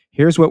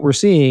 Here's what we're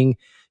seeing.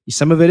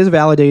 Some of it is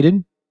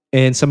validated,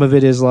 and some of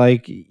it is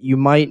like you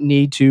might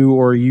need to,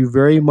 or you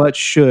very much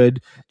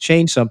should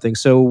change something.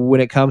 So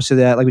when it comes to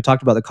that, like we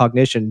talked about the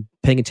cognition,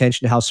 paying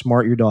attention to how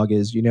smart your dog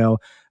is,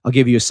 I'll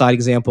give you a side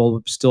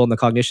example still in the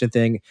cognition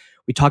thing.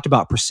 We talked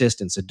about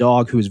persistence, a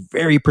dog who is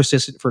very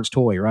persistent for its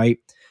toy, right?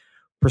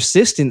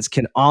 Persistence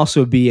can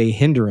also be a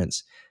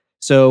hindrance.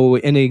 So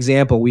in the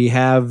example, we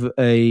have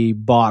a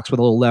box with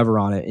a little lever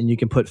on it, and you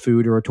can put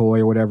food or a toy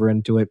or whatever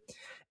into it.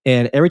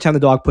 And every time the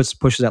dog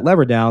pushes that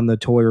lever down, the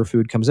toy or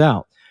food comes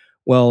out.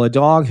 Well, a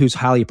dog who's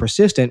highly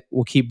persistent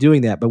will keep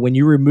doing that. But when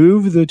you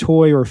remove the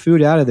toy or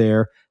food out of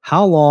there,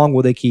 how long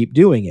will they keep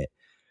doing it?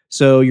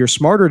 So your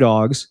smarter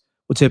dogs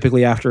will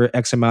typically, after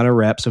X amount of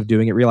reps of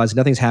doing it, realize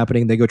nothing's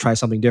happening. They go try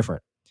something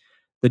different.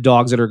 The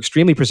dogs that are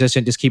extremely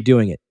persistent just keep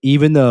doing it,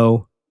 even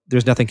though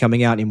there's nothing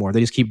coming out anymore. They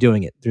just keep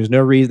doing it. There's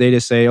no reason. They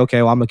just say,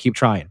 okay, well, I'm going to keep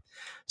trying.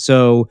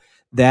 So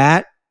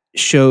that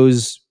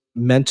shows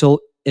mental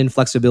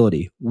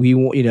inflexibility. We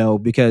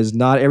want, because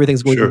not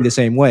everything's going to be the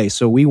same way.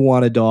 So we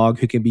want a dog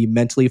who can be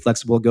mentally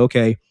flexible, go,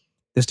 okay,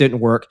 this didn't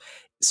work.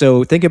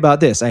 So think about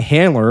this, a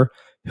handler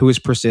who is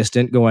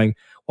persistent going,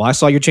 well, I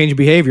saw your change of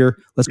behavior.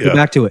 Let's go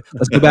back to it.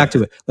 Let's go back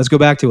to it. Let's go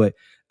back to it.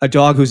 A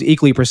dog who's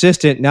equally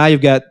persistent. Now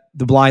you've got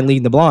the blind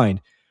leading the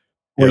blind.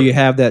 Or you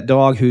have that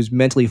dog who's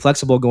mentally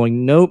flexible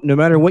going, nope, no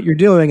matter what you're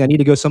doing, I need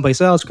to go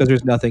someplace else because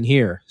there's nothing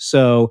here.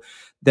 So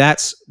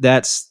that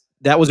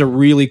was a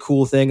really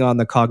cool thing on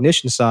the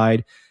cognition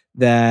side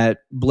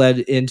that bled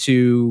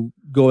into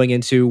going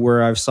into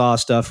where I saw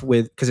stuff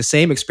with, because the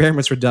same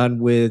experiments were done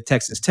with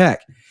Texas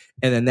Tech.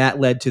 And then that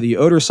led to the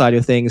odor side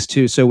of things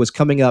too. So what's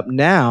coming up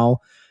now,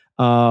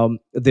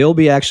 they'll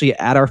be actually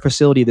at our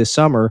facility this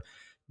summer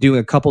doing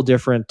a couple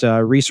different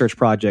research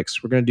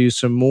projects. We're going to do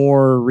some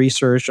more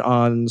research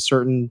on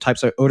certain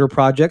types of odor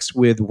projects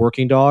with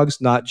working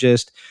dogs, not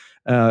just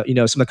some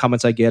of the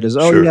comments I get is,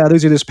 yeah,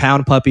 those are just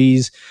pound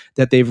puppies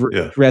that they've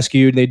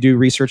rescued, and they do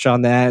research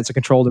on that. It's a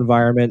controlled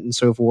environment and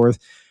so forth.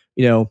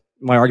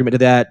 My argument to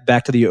that,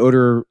 back to the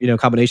odor,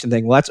 combination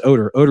thing. Well, that's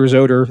odor. Odor is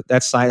odor.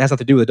 That's science. Has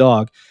nothing to do with the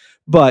dog.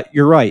 But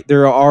you're right.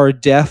 There are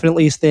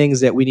definitely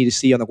things that we need to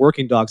see on the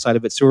working dog side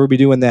of it. So we'll be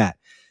doing that.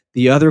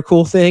 The other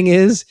cool thing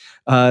is,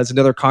 it's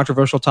another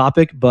controversial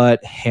topic,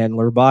 but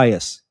handler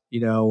bias.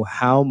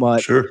 How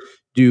much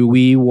do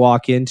we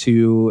walk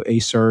into a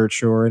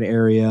search or an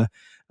area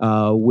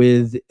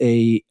with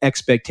a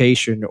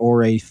expectation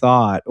or a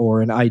thought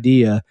or an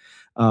idea,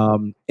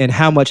 and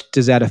how much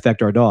does that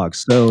affect our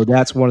dogs? So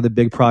that's one of the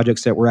big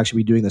projects that we're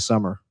actually doing this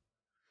summer.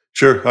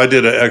 Sure. I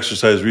did an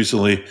exercise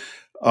recently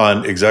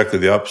on exactly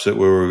the opposite,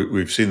 where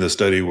we've seen the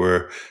study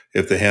where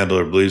if the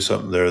handler believes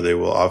something there, they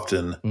will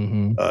often,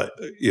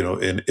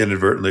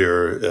 inadvertently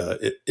or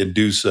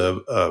induce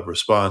a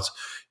response.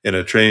 In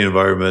a training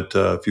environment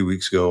a few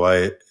weeks ago,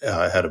 I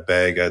had a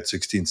bag. I had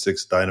 16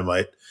 sticks of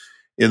dynamite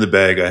in the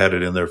bag. I had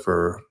it in there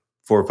for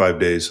 4 or 5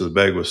 days. So the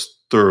bag was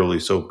thoroughly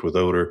soaked with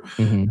odor.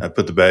 I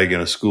put the bag in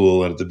a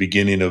school, and at the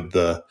beginning of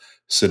the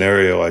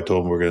scenario, I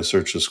told them we're going to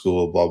search the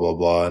school, blah, blah,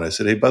 blah. And I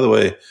said, hey, by the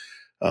way,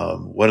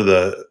 one of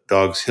the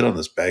dogs hit on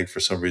this bag for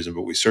some reason,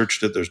 but we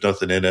searched it. There's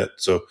nothing in it.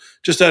 So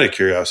just out of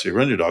curiosity,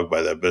 run your dog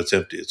by that, but it's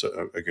empty.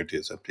 I guarantee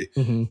it's empty.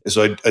 And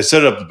so I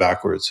set it up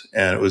backwards,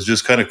 and it was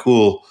just kind of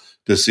cool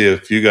to see a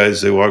few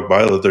guys, they walked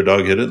by, let their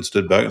dog hit it and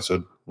stood back and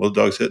said, well,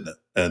 the dog's hitting it.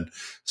 And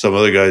some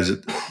other guys,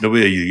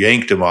 nobody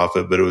yanked him off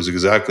it, but it was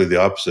exactly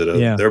the opposite.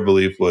 Their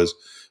belief was,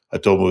 I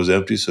told them it was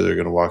empty, so they're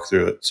going to walk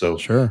through it. So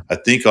I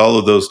think all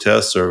of those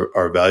tests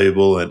are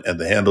valuable, and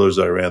the handlers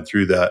that I ran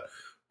through that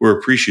were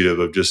appreciative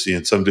of just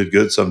seeing some did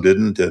good, some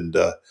didn't, and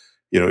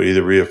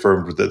either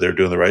reaffirmed that they're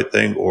doing the right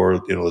thing, or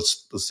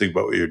let's think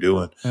about what you're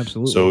doing.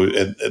 Absolutely. So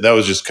and that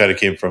was just kind of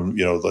came from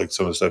like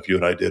some of the stuff you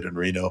and I did in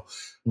Reno.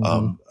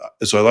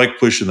 So I like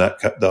pushing the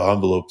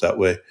envelope that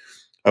way.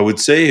 I would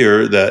say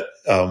here that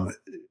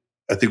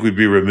I think we'd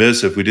be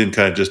remiss if we didn't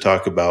kind of just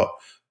talk about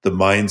the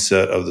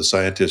mindset of the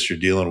scientists you're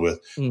dealing with.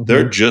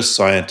 They're just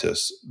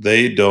scientists.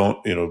 They don't,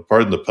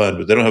 pardon the pun,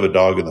 but they don't have a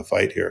dog in the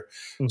fight here.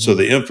 So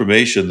the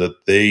information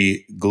that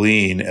they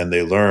glean and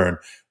they learn,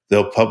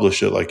 they'll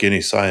publish it like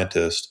any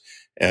scientist.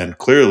 And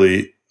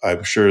clearly,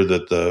 I'm sure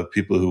that the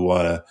people who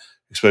want to,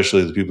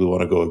 especially the people who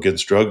want to go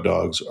against drug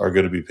dogs, are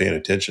going to be paying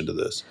attention to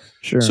this.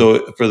 Sure.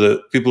 So for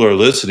the people who are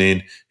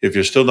listening, if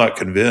you're still not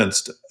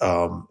convinced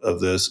of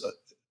this,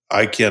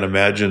 I can't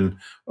imagine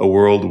a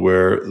world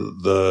where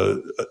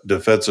the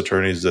defense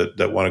attorneys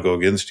that want to go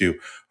against you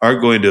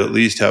aren't going to at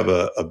least have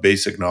a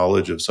basic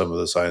knowledge of some of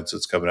the science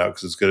that's coming out,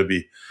 because it's going to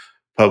be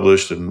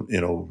published and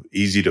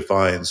easy to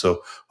find.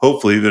 So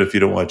hopefully, even if you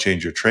don't want to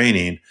change your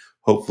training,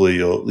 hopefully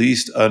you'll at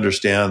least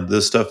understand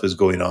this stuff is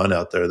going on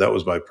out there. That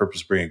was my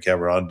purpose bringing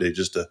Cameron on today,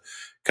 just to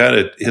kind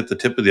of hit the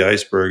tip of the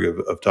iceberg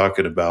of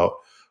talking about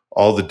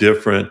all the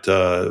different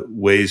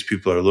ways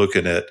people are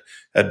looking at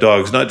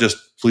dogs, not just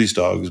police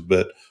dogs,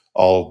 but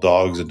all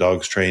dogs and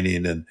dogs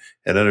training, and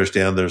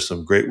understand there's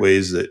some great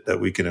ways that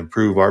we can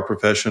improve our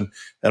profession,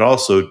 and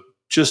also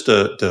just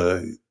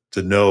to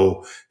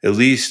know, at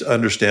least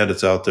understand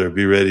it's out there,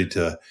 be ready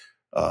to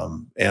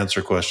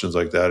answer questions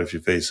like that if you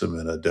face them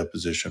in a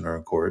deposition or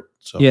in court.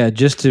 So yeah,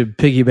 just to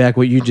piggyback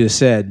what you just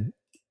said.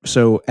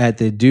 So at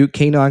the Duke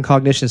Canine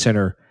Cognition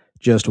Center,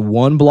 just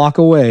one block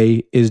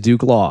away is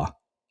Duke Law.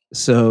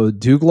 So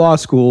Duke Law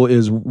School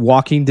is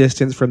walking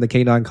distance from the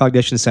Canine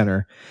Cognition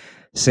Center.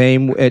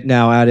 Same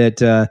out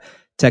at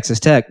Texas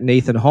Tech,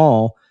 Nathan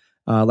Hall.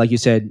 Like you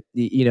said,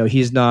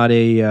 he's not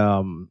he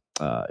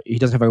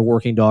doesn't have a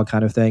working dog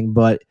kind of thing,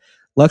 but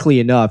luckily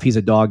enough, he's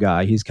a dog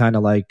guy. He's kind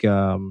of like,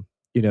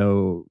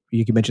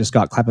 you can mention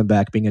Scott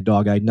Klappenbach being a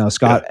dog guy. Now,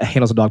 Scott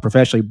handles a dog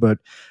professionally, but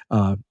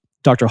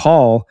Dr.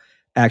 Hall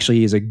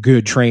actually is a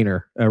good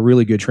trainer, a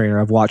really good trainer.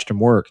 I've watched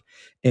him work,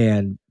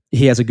 and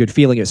he has a good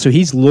feeling. So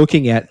he's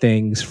looking at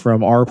things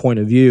from our point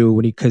of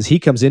view because he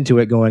comes into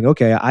it going,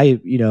 okay,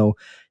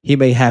 he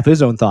may have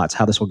his own thoughts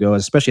how this will go,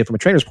 especially from a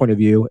trainer's point of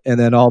view. And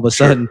then all of a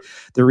sudden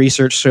the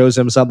research shows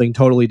him something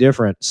totally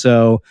different.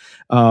 So,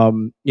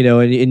 and you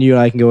and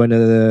I can go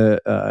into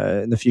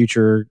in the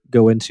future,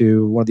 go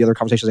into one of the other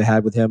conversations I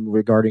had with him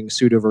regarding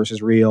pseudo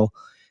versus real.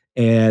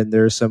 And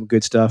there's some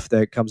good stuff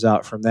that comes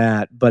out from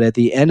that. But at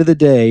the end of the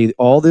day,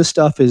 all this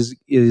stuff is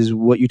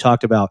what you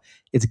talked about.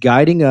 It's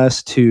guiding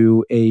us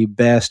to a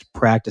best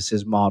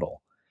practices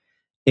model.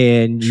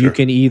 And you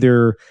can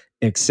either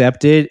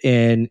accept it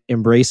and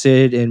embrace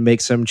it and make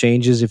some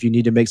changes if you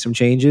need to make some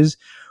changes,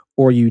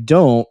 or you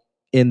don't,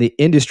 and the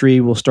industry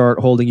will start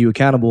holding you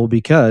accountable,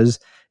 because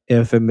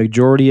if a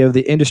majority of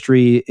the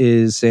industry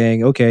is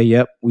saying, okay,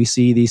 yep, we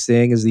see these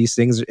things,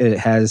 it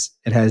has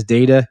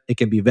data, it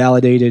can be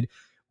validated,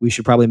 we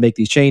should probably make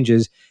these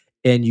changes,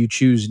 and you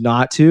choose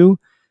not to,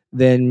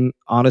 then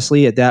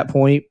honestly, at that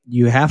point,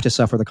 you have to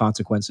suffer the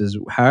consequences,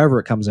 however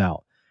it comes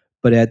out.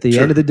 But at the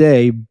end of the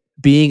day,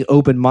 being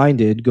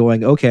open-minded,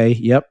 going, okay,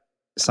 yep,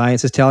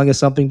 science is telling us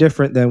something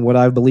different than what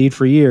I've believed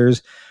for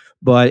years.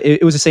 But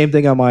it was the same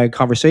thing on my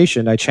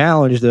conversation. I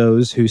challenged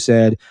those who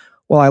said,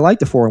 well, I like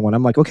the 4-in-1.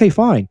 I'm like, okay,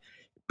 fine.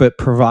 But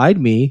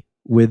provide me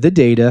with the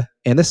data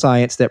and the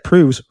science that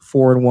proves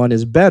 4-in-1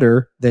 is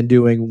better than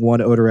doing one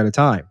odor at a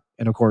time.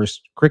 And of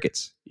course,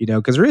 crickets,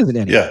 because there isn't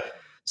any. Yeah.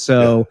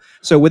 So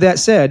with that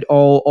said,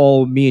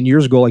 all me and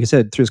yours goal, like I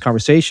said, through this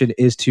conversation,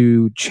 is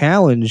to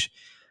challenge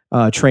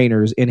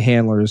trainers and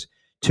handlers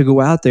to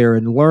go out there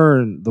and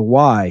learn the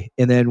why.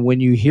 And then when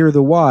you hear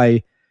the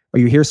why,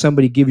 or you hear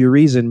somebody give you a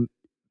reason,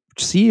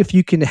 see if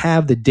you can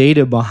have the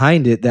data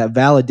behind it that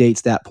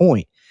validates that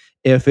point.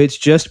 If it's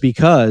just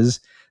because,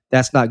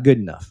 that's not good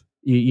enough.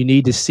 You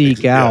need to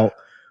seek out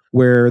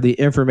where the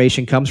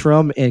information comes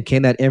from, and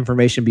can that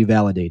information be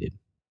validated?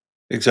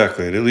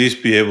 Exactly. And at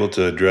least be able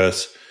to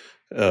address,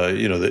 that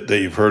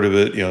you've heard of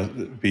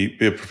it, be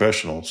a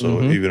professional.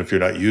 So even if you're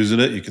not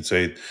using it, you can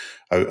say,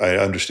 I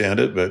understand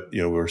it, but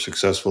we're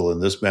successful in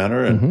this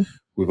manner, and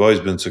we've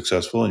always been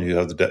successful, and you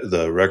have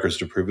the records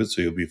to prove it,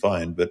 so you'll be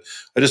fine. But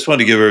I just wanted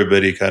to give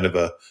everybody kind of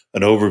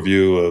an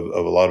overview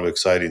of a lot of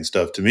exciting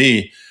stuff. To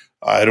me,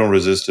 I don't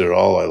resist it at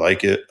all. I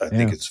like it. I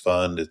think it's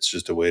fun. It's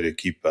just a way to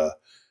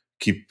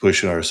keep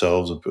pushing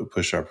ourselves and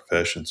pushing our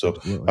profession. So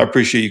I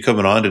appreciate you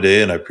coming on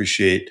today, and I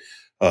appreciate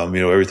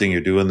everything you're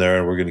doing there,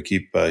 and we're going to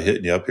keep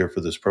hitting you up here for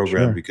this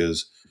program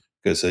because,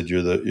 like I said,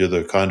 you're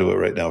the conduit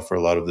right now for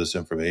a lot of this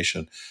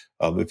information.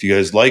 If you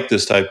guys like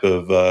this type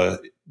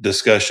of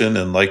discussion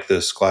and like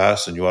this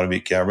class, and you want to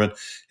meet Cameron,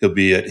 he'll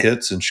be at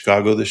HITS in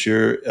Chicago this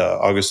year,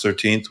 August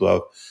 13th.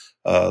 We'll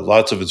have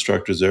lots of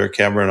instructors there.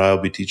 Cameron and I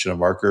will be teaching a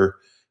marker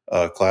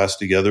class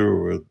together,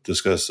 where we'll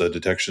discuss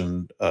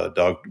detection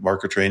dog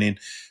marker training.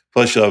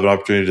 Plus, you'll have an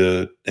opportunity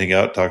to hang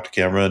out, talk to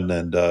Cameron,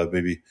 and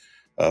maybe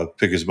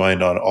pick his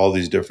mind on all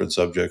these different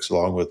subjects,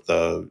 along with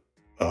a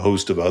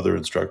host of other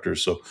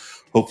instructors. So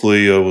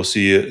hopefully we'll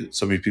see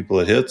some of you people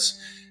at HITS.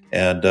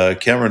 And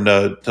Cameron,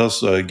 tell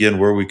us again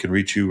where we can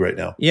reach you right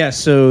now. Yeah,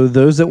 so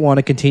those that want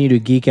to continue to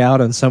geek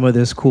out on some of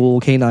this cool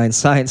canine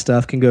science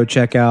stuff can go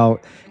check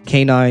out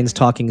Canine's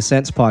Talking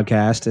Sense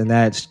podcast, and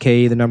that's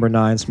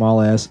K9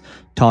 small s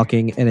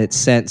talking, and it's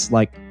sense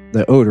like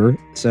the odor,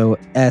 so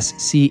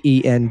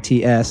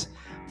SCENTS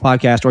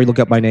podcast, or you look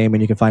up my name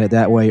and you can find it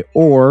that way,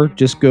 or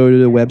just go to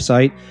the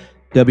website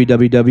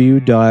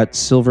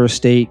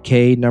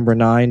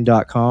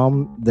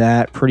www.silverstatek9.com.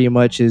 That pretty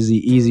much is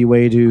the easy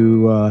way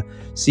to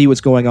see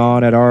what's going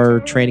on at our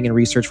training and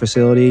research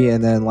facility.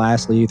 And then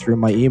lastly, through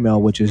my email,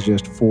 which is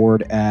just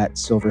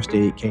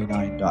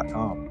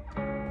ford@silverstatek9.com.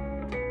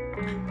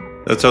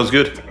 That sounds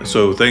good.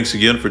 So thanks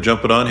again for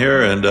jumping on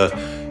here, and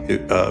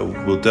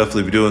we'll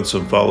definitely be doing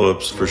some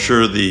follow-ups for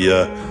sure.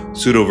 The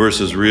pseudo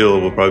versus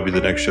real will probably be the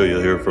next show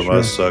you'll hear from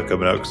us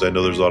coming out, because I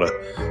know there's a lot of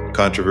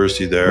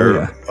controversy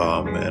there.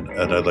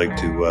 And I'd like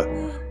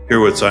to hear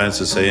what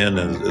science is saying,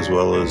 as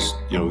well as,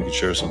 we can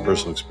share some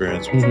personal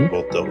experience, which we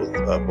both dealt with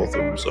both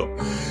of them. So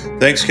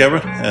thanks,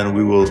 Cameron, and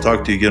we will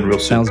talk to you again real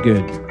soon. Sounds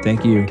good.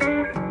 Thank you.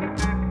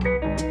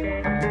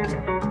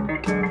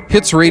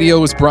 HITS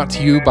Radio is brought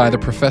to you by the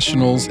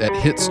professionals at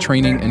HITS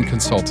Training and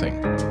Consulting.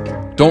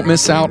 Don't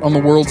miss out on the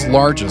world's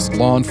largest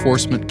law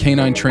enforcement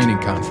canine training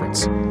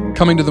conference,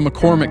 coming to the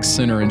McCormick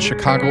Center in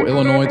Chicago,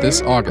 Illinois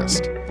this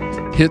August.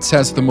 HITS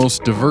has the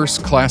most diverse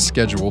class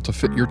schedule to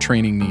fit your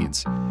training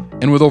needs.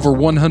 And with over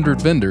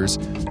 100 vendors,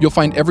 you'll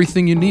find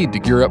everything you need to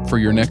gear up for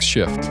your next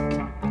shift.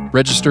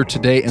 Register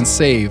today and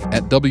save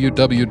at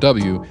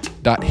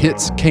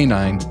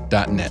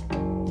www.hitscanine.net.